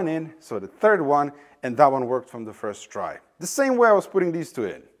 put that one in, so the third one, and that one worked from the first try. The same way I was putting these 2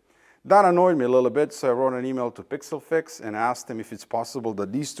 in. That annoyed me a little bit, so I wrote an email to Pixel Fix and asked them if it's possible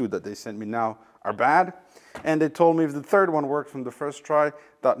that these 2 that they sent me now are bad. And they told me if the third one worked from the first try,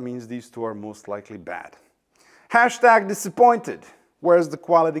 that means these 2 are most likely bad. Hashtag disappointed. Where's the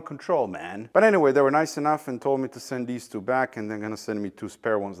quality control, man? But anyway, they were nice enough and told me to send these 2 back, and they're gonna send me 2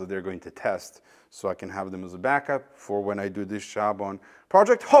 spare ones that they're going to test so I can have them as a backup for when I do this job on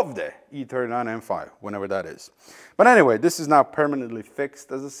Project Hovde E39 M5, whenever that is. But anyway, this is now permanently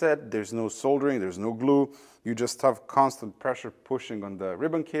fixed, as I said. There's no soldering, there's no glue. You just have constant pressure pushing on the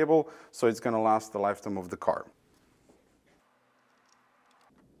ribbon cable, so it's gonna last the lifetime of the car.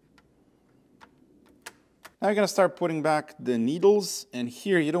 Now you're gonna start putting back the needles, and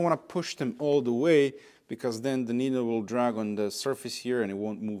here you don't wanna push them all the way because then the needle will drag on the surface here and it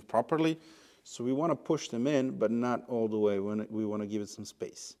won't move properly. So we wanna push them in, but not all the way. We wanna give it some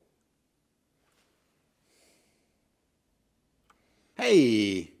space.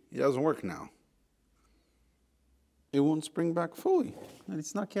 Hey, it doesn't work now. It won't spring back fully, and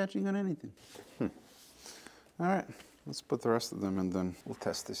it's not catching on anything. All right, let's put the rest of them and then we'll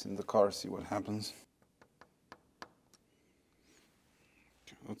test this in the car, see what happens.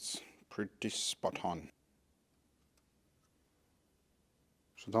 That's pretty spot on.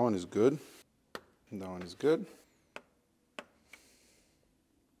 So that one is good. That one is good.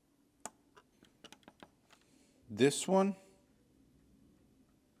 This one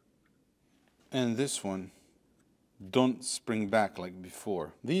and this one don't spring back like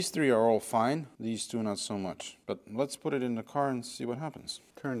before. These 3 are all fine. These 2 not so much. But let's put it in the car and see what happens.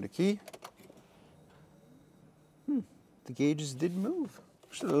 Turn the key. The gauges did move.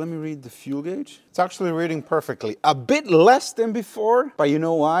 Actually, let me read the fuel gauge. It's actually reading perfectly. A bit less than before, but you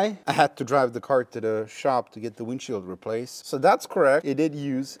know why? I had to drive the car to the shop to get the windshield replaced. So that's correct. It did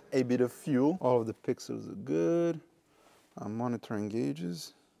use a bit of fuel. All of the pixels are good. I'm monitoring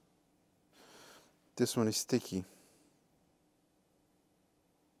gauges. This one is sticky.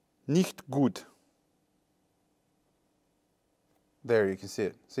 Nicht gut. There, you can see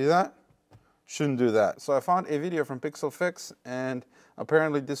it. See that? Shouldn't do that. So I found a video from Pixel Fix, and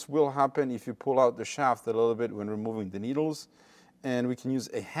apparently this will happen if you pull out the shaft a little bit when removing the needles. And we can use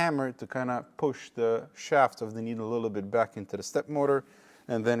a hammer to kind of push the shaft of the needle a little bit back into the step motor,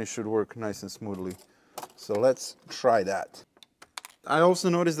 and then it should work nice and smoothly So let's try that. I also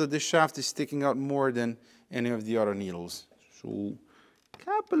noticed that this shaft is sticking out more than any of the other needles. So, a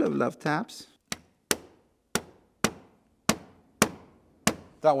couple of love taps.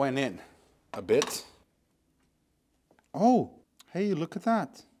 That went in a bit. Oh, hey, look at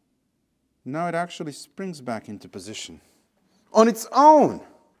that. Now it actually springs back into position. On its own!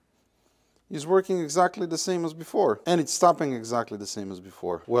 It's working exactly the same as before. And it's stopping exactly the same as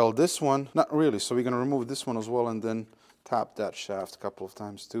before. Well, this one, not really. So we're gonna remove this one as well and then tap that shaft a couple of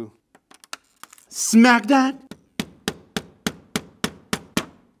times too. Smack that!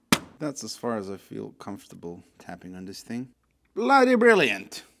 That's as far as I feel comfortable tapping on this thing. Bloody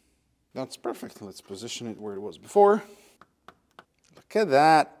brilliant! That's perfect. Let's position it where it was before. Look at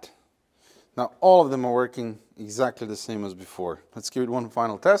that. Now all of them are working exactly the same as before. Let's give it one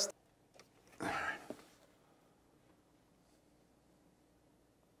final test.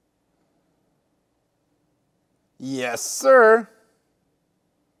 Yes, sir.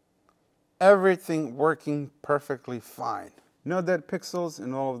 Everything working perfectly fine. No dead pixels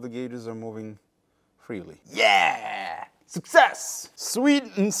and all of the gauges are moving freely. Yeah! Success! Sweet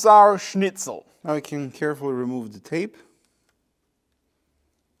and sour schnitzel. Now I can carefully remove the tape.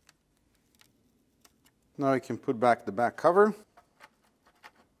 Now I can put back the back cover.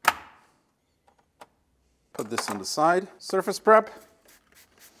 Put this on the side. Surface prep.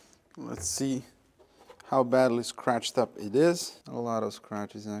 Let's see how badly scratched up it is. A lot of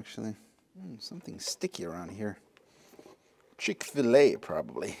scratches actually. Something sticky around here. Chick-fil-A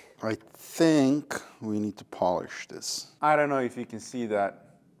probably. I think we need to polish this. I don't know if you can see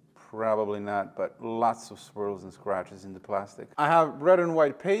that. Probably not, but lots of swirls and scratches in the plastic. I have red and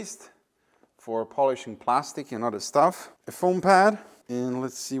white paste for polishing plastic and other stuff. A foam pad, and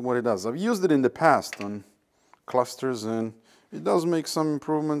let's see what it does. I've used it in the past on clusters and it does make some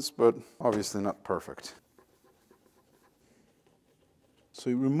improvements, but obviously not perfect. So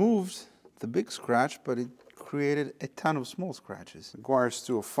it removed the big scratch, but it created a ton of small scratches. Meguiar's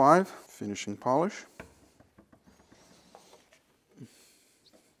 205, finishing polish.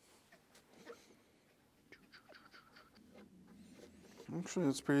 Actually,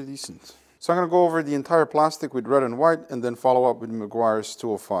 that's pretty decent. So I'm going to go over the entire plastic with red and white and then follow up with Meguiar's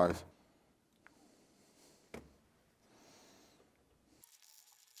 205.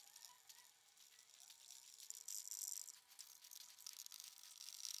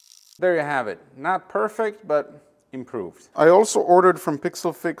 There you have it. Not perfect, but improved. I also ordered from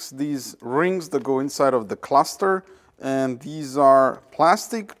Pixel Fix these rings that go inside of the cluster, and these are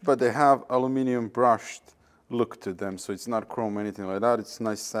plastic, but they have aluminum brushed look to them, so it's not chrome or anything like that. It's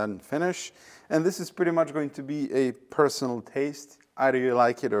nice satin finish, and this is pretty much going to be a personal taste. Either you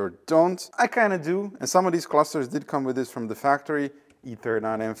like it or don't. I kind of do, and some of these clusters did come with this from the factory.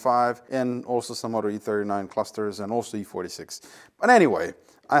 E39 M5 and also some other E39 clusters and also E46. But anyway,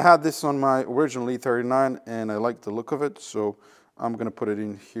 I had this on my original E39 and I like the look of it, so I'm gonna put it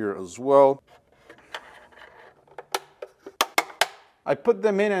in here as well. I put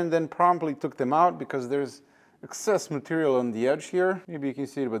them in and then promptly took them out because there's excess material on the edge here. Maybe you can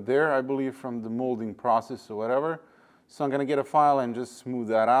see it, but there, I believe from the molding process or whatever. So I'm gonna get a file and just smooth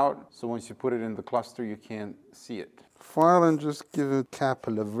that out. So once you put it in the cluster, you can't see it. File and just give it a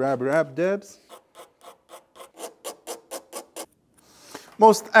couple of rub dabs.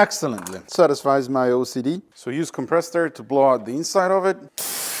 Most excellently. Satisfies my OCD. So use compressed air to blow out the inside of it.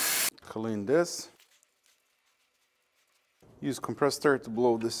 Clean this. Use compressed air to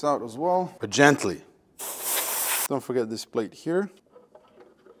blow this out as well, but gently. Don't forget this plate here.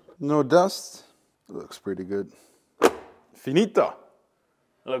 No dust. It looks pretty good. Finito.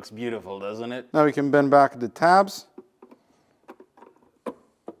 Looks beautiful, doesn't it? Now we can bend back the tabs.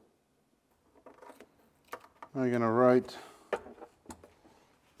 I'm gonna write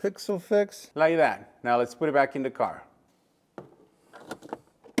Pixel Fix. Like that. Now let's put it back in the car.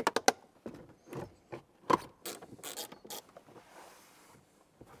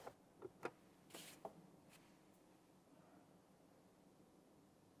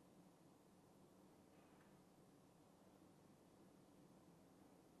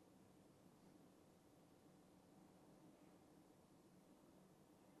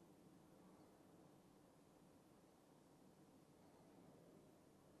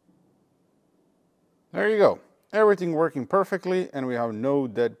 There you go. Everything working perfectly and we have no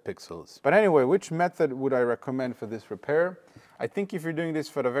dead pixels. But anyway, which method would I recommend for this repair? I think if you're doing this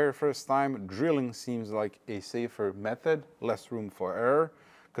for the very first time, drilling seems like a safer method, less room for error.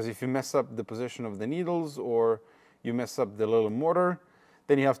 Because if you mess up the position of the needles or you mess up the little motor,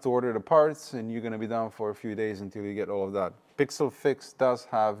 then you have to order the parts and you're gonna be down for a few days until you get all of that. Pixel Fix does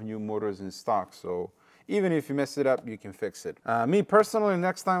have new motors in stock, so Even if you mess it up, you can fix it. Me personally,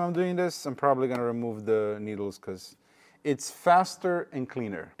 next time I'm doing this, I'm probably gonna remove the needles because it's faster and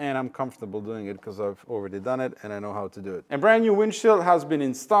cleaner. And I'm comfortable doing it because I've already done it and I know how to do it. A brand new windshield has been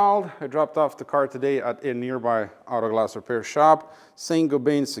installed. I dropped off the car today at a nearby auto glass repair shop.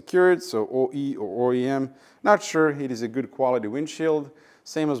 Saint-Gobain secured, so OE or OEM. Not sure it is a good quality windshield.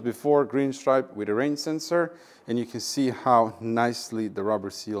 Same as before, green stripe with a rain sensor. And you can see how nicely the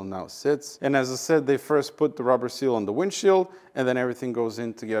rubber seal now sits. And as I said, they first put the rubber seal on the windshield and then everything goes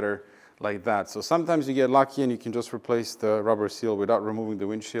in together like that. So sometimes you get lucky and you can just replace the rubber seal without removing the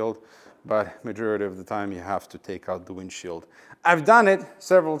windshield, but majority of the time you have to take out the windshield. I've done it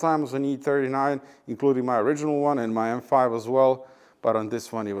several times on E39, including my original one and my M5 as well, but on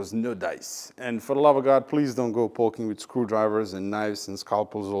this one it was no dice. And for the love of God, please don't go poking with screwdrivers and knives and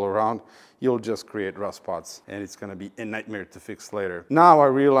scalpels all around. You'll just create rust spots and it's gonna be a nightmare to fix later. Now I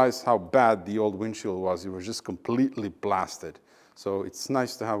realize how bad the old windshield was. It was just completely blasted. So it's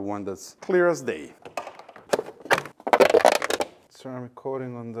nice to have one that's clear as day. Ceramic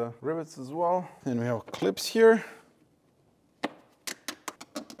coating on the rivets as well. And we have clips here.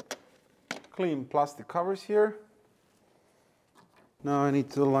 Clean plastic covers here. Now I need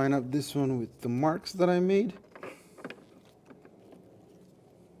to line up this one with the marks that I made.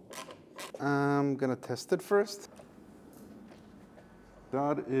 I'm gonna test it first.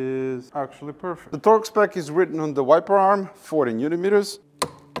 That is actually perfect. The torque spec is written on the wiper arm, 40 Newton meters.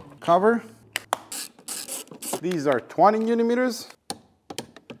 Cover. These are 20 Newton meters.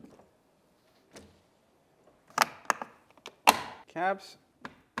 Caps.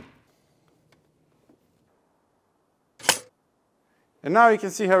 And now you can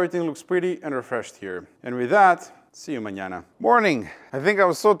see how everything looks pretty and refreshed here. And with that, see you mañana. Morning. I think I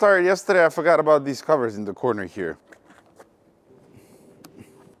was so tired yesterday I forgot about these covers in the corner here.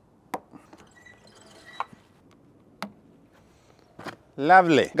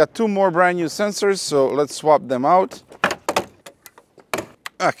 Lovely. Got two more brand new sensors, so let's swap them out.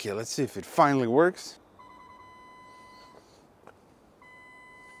 Okay, let's see if it finally works.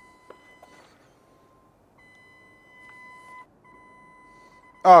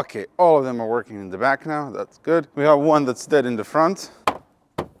 Okay, all of them are working in the back now. That's good. We have one that's dead in the front.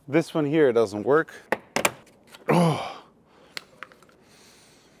 This one here doesn't work. Oh.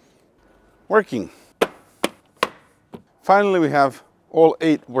 Working. Finally, we have all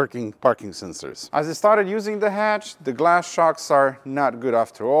 8 working parking sensors. As I started using the hatch, the glass shocks are not good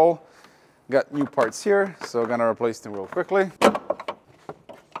after all. Got new parts here, so I'm gonna replace them real quickly.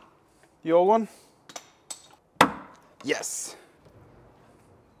 The old one? Yes.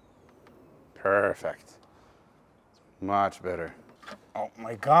 Perfect. Much better. Oh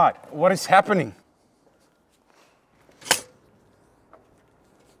my God, what is happening?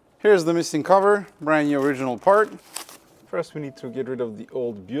 Here's the missing cover, brand new original part. First, we need to get rid of the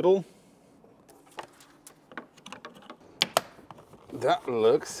old butyl. That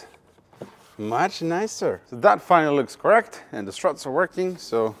looks much nicer. So that finally looks correct, and the struts are working,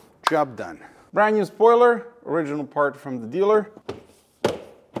 so job done. Brand new spoiler, original part from the dealer.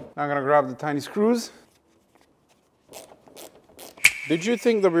 Now I'm gonna grab the tiny screws. Did you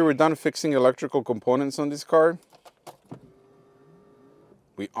think that we were done fixing electrical components on this car?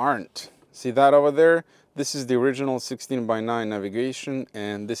 We aren't. See that over there? This is the original 16:9 navigation,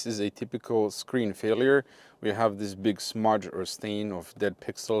 and this is a typical screen failure. We have this big smudge or stain of dead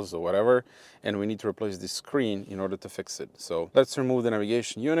pixels or whatever, and we need to replace this screen in order to fix it. So let's remove the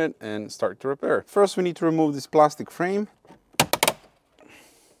navigation unit and start to repair. First, we need to remove this plastic frame,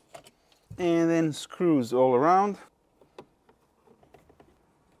 and then screws all around.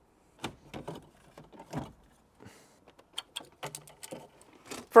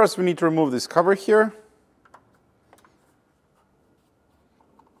 First, we need to remove this cover here.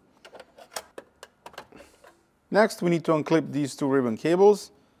 Next, we need to unclip these 2 ribbon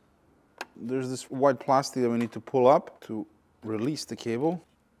cables. There's this white plastic that we need to pull up to release the cable.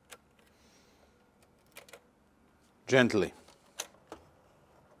 Gently.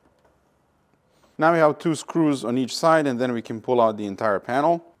 Now we have 2 screws on each side, and then we can pull out the entire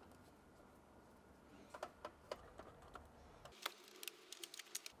panel.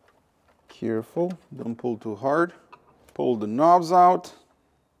 Careful, don't pull too hard. Pull the knobs out.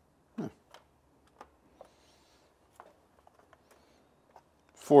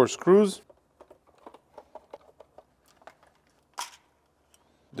 4 screws.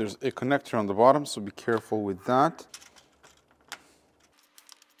 There's a connector on the bottom, so be careful with that.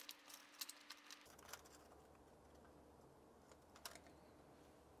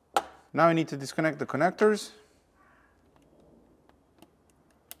 Now I need to disconnect the connectors.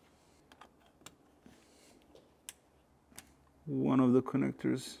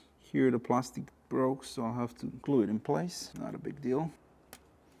 connectors. Here the plastic broke, so I'll have to glue it in place. Not a big deal.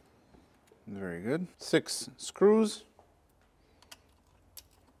 Very good. 6 screws.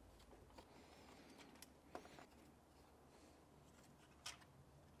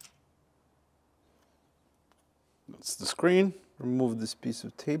 That's the screen. Remove this piece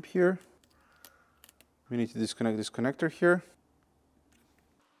of tape here. We need to disconnect this connector here.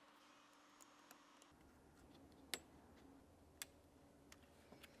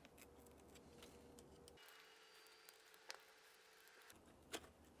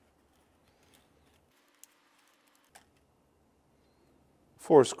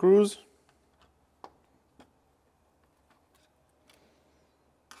 Four screws.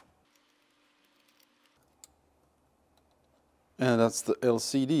 And that's the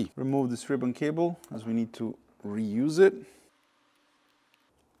LCD. Remove this ribbon cable as we need to reuse it.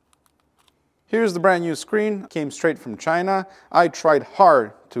 Here's the brand new screen. Came straight from China. I tried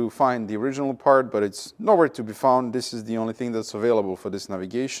hard to find the original part, but it's nowhere to be found. This is the only thing that's available for this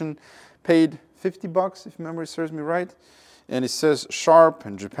navigation. Paid 50 bucks, if memory serves me right. And it says Sharp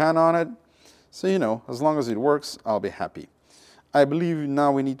and Japan on it. So, you know, as long as it works, I'll be happy. I believe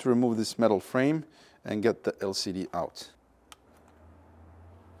now we need to remove this metal frame and get the LCD out.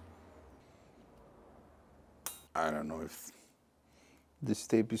 I don't know if this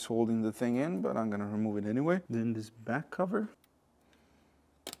tape is holding the thing in, but I'm gonna remove it anyway. Then this back cover.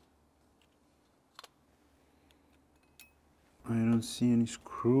 I don't see any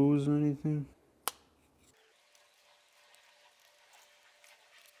screws or anything.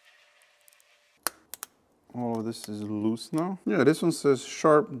 All of this is loose now. Yeah, this one says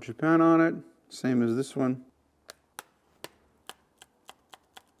Sharp Japan on it, same as this one.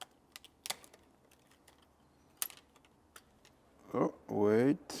 Oh,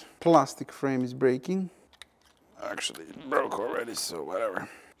 wait. Plastic frame is breaking. Actually, it broke already, so whatever.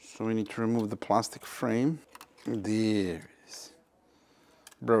 So we need to remove the plastic frame. There it is.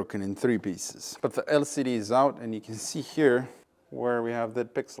 Broken in 3 pieces. But the LCD is out, and you can see here where we have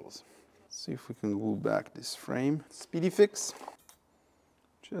dead pixels. Let's see if we can glue back this frame. Speedy fix.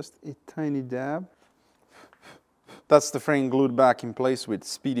 Just a tiny dab. That's the frame glued back in place with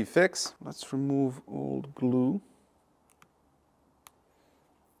Speedy Fix. Let's remove old glue.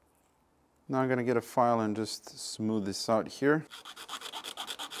 Now I'm gonna get a file and just smooth this out here.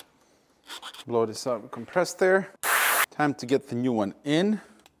 Blow this out with compressed air. Time to get the new one in.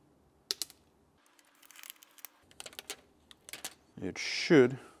 It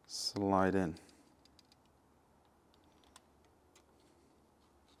should slide in.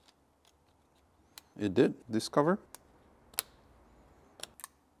 It did, this cover.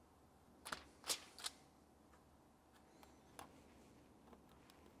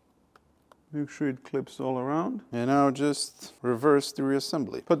 Make sure it clips all around. And now just reverse the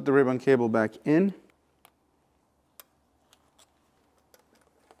reassembly. Put the ribbon cable back in.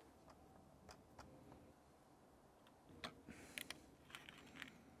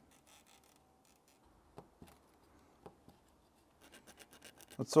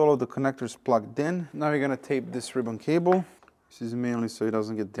 That's all of the connectors plugged in. Now we're gonna tape this ribbon cable. This is mainly so it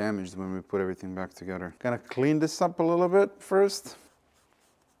doesn't get damaged when we put everything back together. Gonna clean this up a little bit first.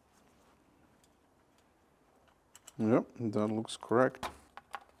 Yep, that looks correct.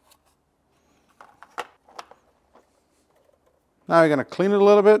 Now we're gonna clean it a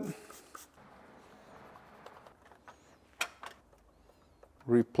little bit.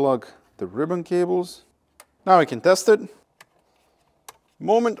 Replug the ribbon cables. Now we can test it.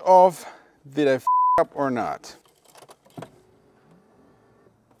 Moment of, did I f up or not?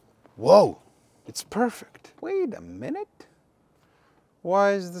 Whoa, it's perfect. Wait a minute.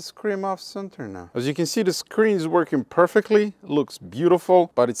 Why is the screen off center now? As you can see, the screen is working perfectly. It looks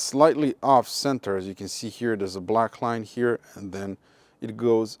beautiful, but it's slightly off center. As you can see here, there's a black line here, and then it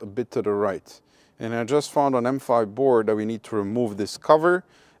goes a bit to the right. And I just found on M5 board that we need to remove this cover,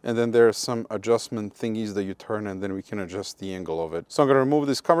 and then there are some adjustment thingies that you turn, and then we can adjust the angle of it. So I'm gonna remove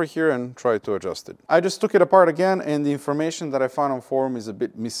this cover here and try to adjust it. I just took it apart again, and the information that I found on forum is a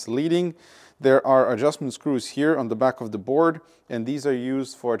bit misleading. There are adjustment screws here on the back of the board, and these are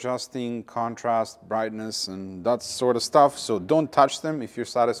used for adjusting contrast, brightness, and that sort of stuff. So don't touch them if you're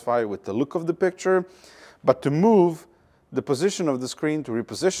satisfied with the look of the picture. But to move the position of the screen, to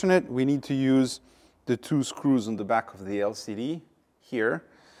reposition it, we need to use the 2 screws on the back of the LCD here.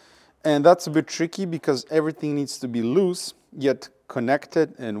 And that's a bit tricky because everything needs to be loose, yet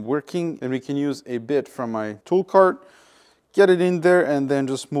connected and working. And we can use a bit from my tool cart, get it in there, and then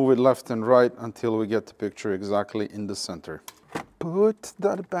just move it left and right until we get the picture exactly in the center. Put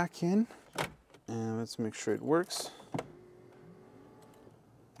that back in, and let's make sure it works.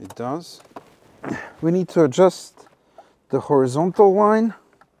 It does. We need to adjust the horizontal line,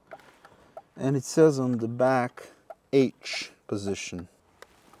 and it says on the back H position.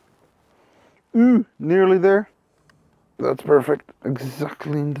 Ooh, nearly there. That's perfect.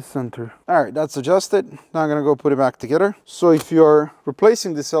 Exactly in the center. All right, that's adjusted. Now I'm gonna go put it back together. So if you're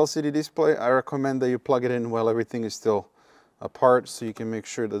replacing this LCD display, I recommend that you plug it in while everything is still apart, so you can make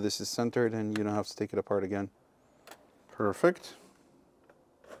sure that this is centered and you don't have to take it apart again. Perfect.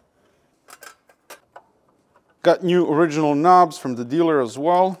 Got new original knobs from the dealer as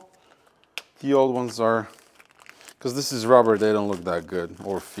well. The old ones are, because this is rubber, they don't look that good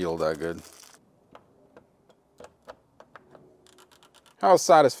or feel that good. How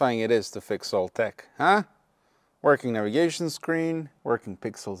satisfying it is to fix all tech, huh? Working navigation screen, working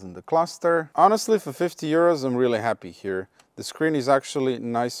pixels in the cluster. Honestly, for 50 euros, I'm really happy here. The screen is actually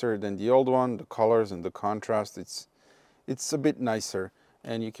nicer than the old one. The colors and the contrast, it's a bit nicer.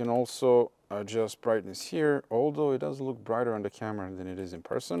 And you can also adjust brightness here, although it does look brighter on the camera than it is in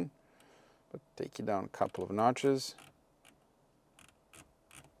person. But take it down a couple of notches.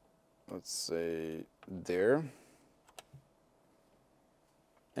 Let's say there.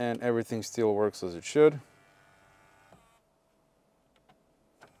 And everything still works as it should.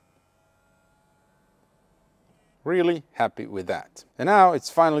 Really happy with that. And now it's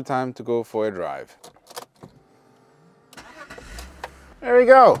finally time to go for a drive. There we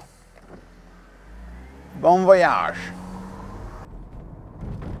go. Bon voyage.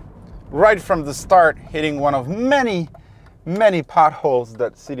 Right from the start, hitting one of many potholes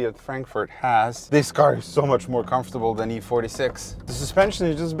that city of Frankfurt has. This car is so much more comfortable than E46. The suspension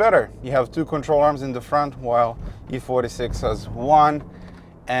is just better. You have two control arms in the front, while E46 has one.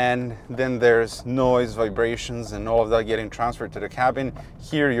 And then there's noise, vibrations, and all of that getting transferred to the cabin.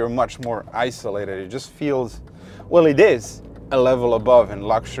 Here you're much more isolated. It just feels, well, it is a level above in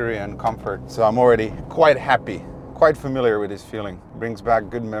luxury and comfort. So I'm already quite happy, quite familiar with this feeling. Brings back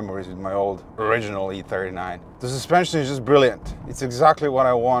good memories with my old original E39. The suspension is just brilliant. It's exactly what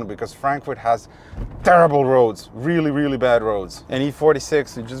I want, because Frankfurt has terrible roads, really bad roads. And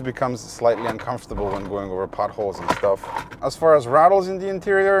E46, it just becomes slightly uncomfortable when going over potholes and stuff. As far as rattles in the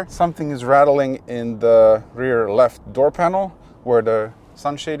interior, something is rattling in the rear left door panel where the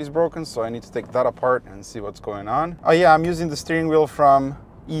sunshade is broken, so I need to take that apart and see what's going on. Oh yeah, I'm using the steering wheel from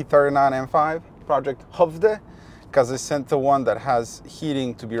E39 M5, Project Hovde, because I sent the one that has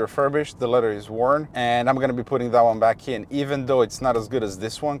heating to be refurbished. The leather is worn, and I'm gonna be putting that one back in, even though it's not as good as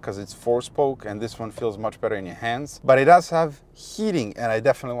this one, because it's 4-spoke, and this one feels much better in your hands. But it does have heating, and I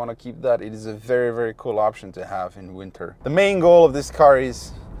definitely want to keep that. It is a very cool option to have in winter. The main goal of this car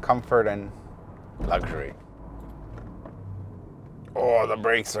is comfort and luxury. Oh, the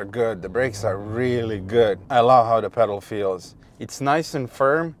brakes are good. The brakes are really good. I love how the pedal feels. It's nice and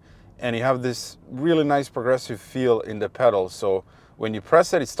firm, and you have this really nice progressive feel in the pedal. So when you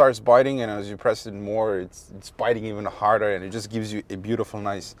press it, it starts biting, and as you press it more, it's biting even harder, and it just gives you a beautiful,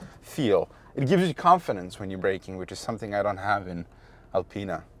 nice feel. It gives you confidence when you're braking, which is something I don't have in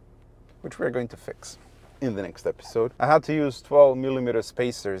Alpina, which we're going to fix in the next episode. I had to use 12mm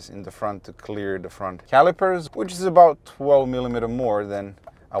spacers in the front to clear the front calipers, which is about 12mm more than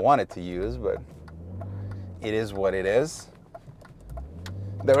I wanted to use, but it is what it is.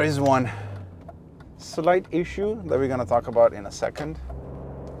 There is one slight issue that we're gonna talk about in a second.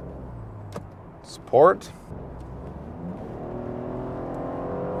 Support.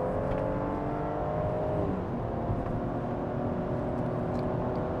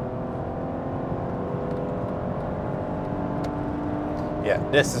 Yeah,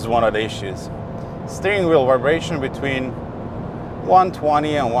 this is one of the issues. Steering wheel vibration between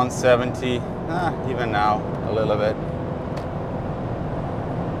 120 and 170, even now a little bit.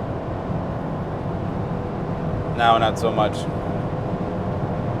 Now not so much.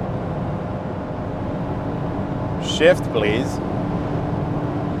 Shift, please.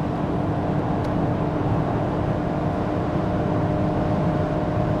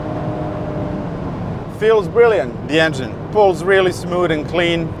 Feels brilliant. The engine pulls really smooth and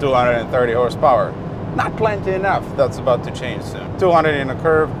clean. 230 horsepower. Not plenty enough. That's about to change soon. 200 in a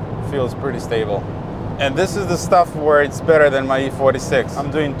curve. Feels pretty stable. And this is the stuff where it's better than my E46.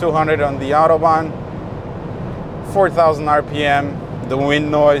 I'm doing 200 on the Autobahn. 4,000 RPM. The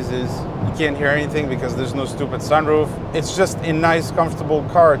wind noise is, you can't hear anything because there's no stupid sunroof. It's just a nice, comfortable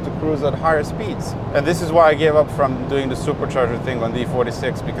car to cruise at higher speeds. And this is why I gave up from doing the supercharger thing on the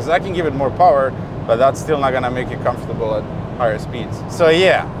E46, because I can give it more power, but that's still not gonna make it comfortable at higher speeds. So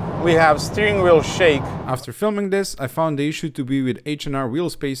yeah, we have steering wheel shake. After filming this, I found the issue to be with H&R wheel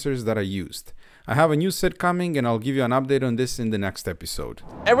spacers that I used. I have a new set coming and I'll give you an update on this in the next episode.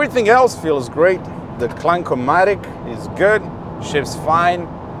 Everything else feels great. The Clank-O-Matic is good, shifts fine.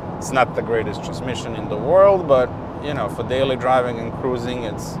 It's not the greatest transmission in the world, but you know, for daily driving and cruising,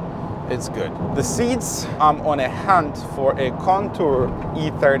 it's good. The seats, I'm on a hunt for a Contour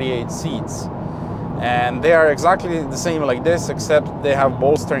E38 seats. And they are exactly the same like this, except they have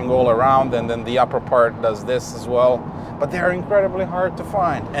bolstering all around, and then the upper part does this as well. But they are incredibly hard to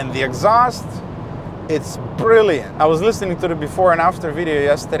find. And the exhaust, it's brilliant. I was listening to the before and after video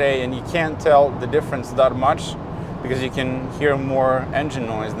yesterday, and you can't tell the difference that much because you can hear more engine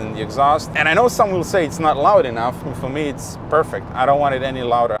noise than the exhaust. And I know some will say it's not loud enough. And for me, it's perfect. I don't want it any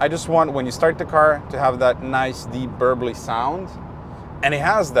louder. I just want, when you start the car, to have that nice, deep, burbly sound. And it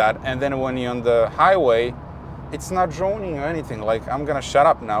has that, and then when you're on the highway, it's not droning or anything. Like, I'm gonna shut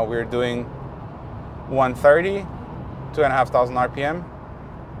up now. We're doing 130, 2,500 RPM.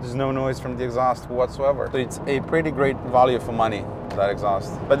 There's no noise from the exhaust whatsoever. So it's a pretty great value for money, that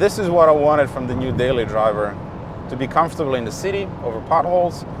exhaust. But this is what I wanted from the new daily driver. To be comfortable in the city, over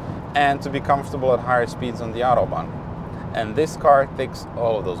potholes, and to be comfortable at higher speeds on the Autobahn. And this car ticks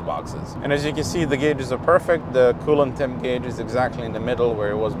all of those boxes. And as you can see, the gauges are perfect. The coolant temp gauge is exactly in the middle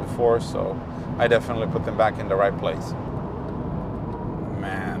where it was before, so I definitely put them back in the right place.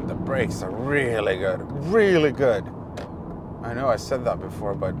 Man, the brakes are really good, really good. I know I said that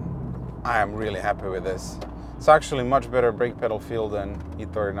before, but I am really happy with this. It's actually much better brake pedal feel than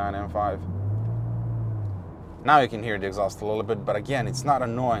E39 M5. Now you can hear the exhaust a little bit, but again, it's not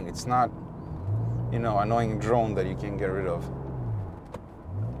annoying. It's not, you know, annoying drone that you can get rid of.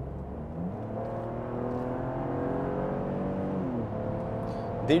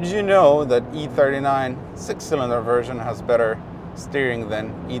 Did you know that E39 6-cylinder version has better steering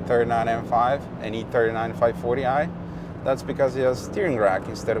than E39 M5 and E39 530i? That's because it has steering rack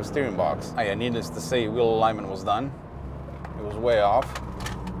instead of steering box. Needless to say, wheel alignment was done. It was way off.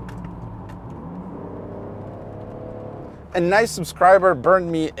 A nice subscriber burned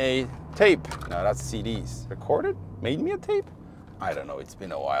me a tape. No, that's CDs. Recorded? Made me a tape? I don't know, it's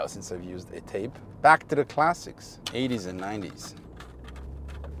been a while since I've used a tape. Back to the classics, 80s and 90s.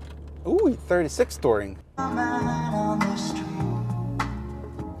 Ooh, 36 touring.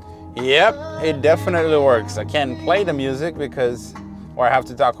 Yep, it definitely works. I can't play the music because, or I have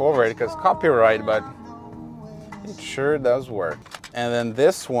to talk over it because copyright, but it sure does work. And then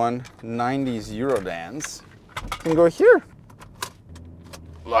this one, 90s Eurodance, can go here.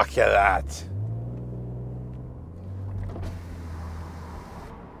 Look at that.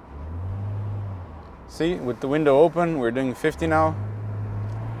 See, with the window open, we're doing 50 now.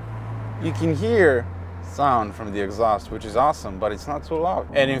 You can hear sound from the exhaust, which is awesome, but it's not too loud.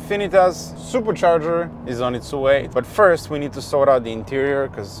 And Infinita's supercharger is on its way. But first, we need to sort out the interior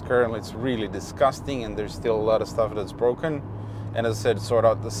because currently it's really disgusting and there's still a lot of stuff that's broken. And as I said, sort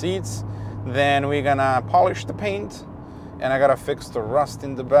out the seats. Then we're gonna polish the paint, and I gotta fix the rust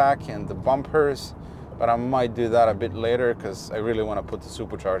in the back and the bumpers, but I might do that a bit later because I really want to put the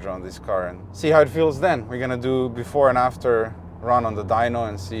supercharger on this car and see how it feels then. We're gonna do before and after run on the dyno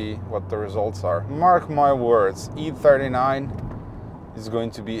and see what the results are. Mark my words, E39 is going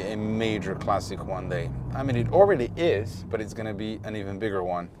to be a major classic one day. I mean, it already is, but it's gonna be an even bigger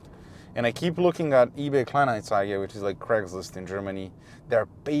one. And I keep looking at eBay Kleinanzeigen, which is like Craigslist in Germany. There are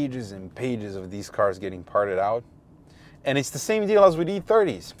pages and pages of these cars getting parted out. And it's the same deal as with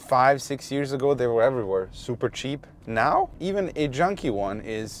E30s. 5-6 years ago, they were everywhere, super cheap. Now, even a junky one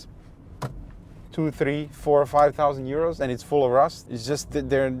is 2, 3, 4, 5,000 euros, and it's full of rust. It's just,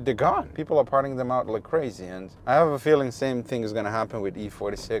 they're gone. People are parting them out like crazy. And I have a feeling same thing is gonna happen with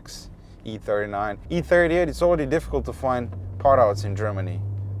E46, E39. E38, it's already difficult to find part outs in Germany.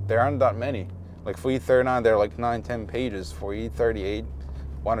 There aren't that many. Like for E39, there are like 9-10 pages. For E38,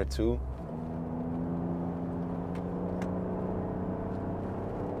 1 or 2.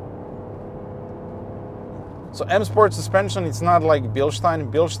 So M Sport suspension, it's not like Bilstein.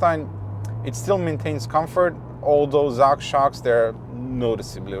 Bilstein, it still maintains comfort, although Zach shocks, they're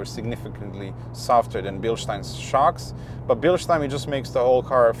noticeably or significantly softer than Bilstein's shocks. But Bilstein, it just makes the whole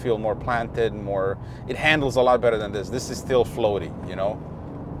car feel more planted, more, it handles a lot better than this. This is still floaty, you know?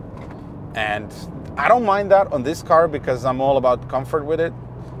 And I don't mind that on this car because I'm all about comfort with it.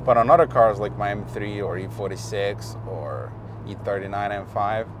 But on other cars like my M3 or E46 or E39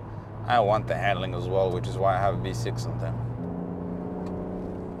 M5, I want the handling as well, which is why I have V6 on them.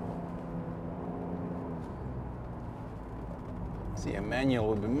 See, a manual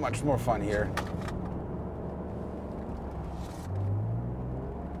would be much more fun here.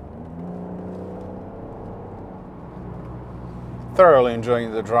 thoroughly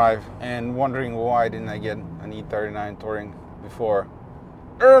enjoying the drive and wondering why didn't I get an E39 Touring before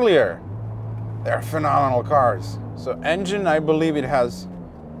earlier. They're phenomenal cars. So engine, I believe it has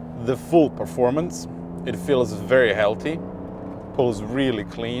the full performance. It feels very healthy, pulls really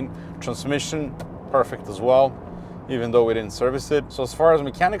clean. Transmission, perfect as well, even though we didn't service it. So as far as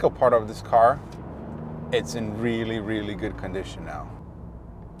mechanical part of this car, it's in really, really good condition now.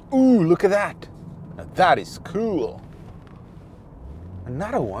 Ooh, look at that. Now that is cool.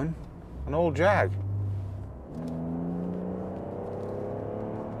 Another one, an old Jag.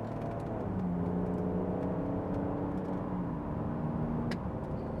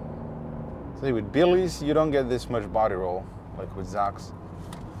 See, with Billy's, you don't get this much body roll, like with Zach's.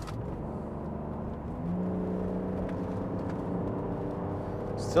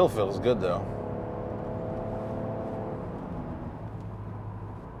 Still feels good though.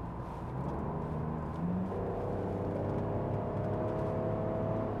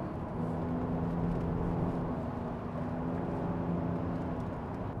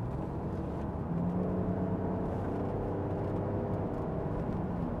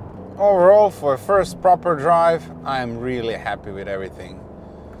 Overall, for a first proper drive, I'm really happy with everything.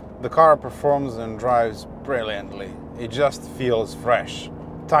 The car performs and drives brilliantly. It just feels fresh,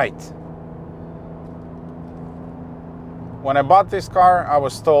 tight. When I bought this car, I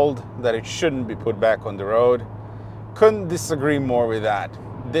was told that it shouldn't be put back on the road. Couldn't disagree more with that.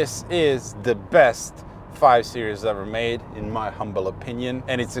 This is the best 5 Series ever made, in my humble opinion,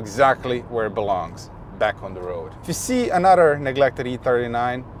 and it's exactly where it belongs, back on the road. If you see another neglected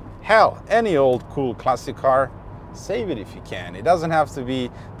E39, hell, any old cool classic car, save it if you can. It doesn't have to be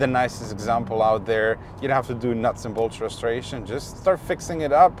the nicest example out there. You don't have to do nuts and bolts restoration. Just start fixing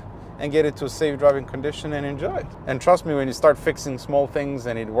it up and get it to a safe driving condition and enjoy it. And trust me, when you start fixing small things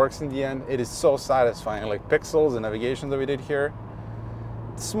and it works in the end, it is so satisfying. Like pixels and navigation that we did here.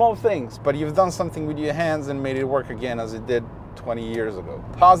 Small things, but you've done something with your hands and made it work again as it did 20 years ago.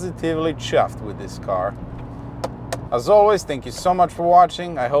 Positively chuffed with this car. As always, thank you so much for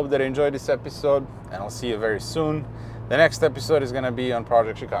watching. I hope that you enjoyed this episode, and I'll see you very soon. The next episode is going to be on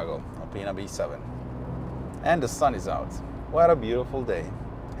Project Chicago, on BMW E7. And the sun is out. What a beautiful day.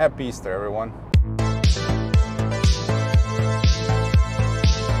 Happy Easter, everyone.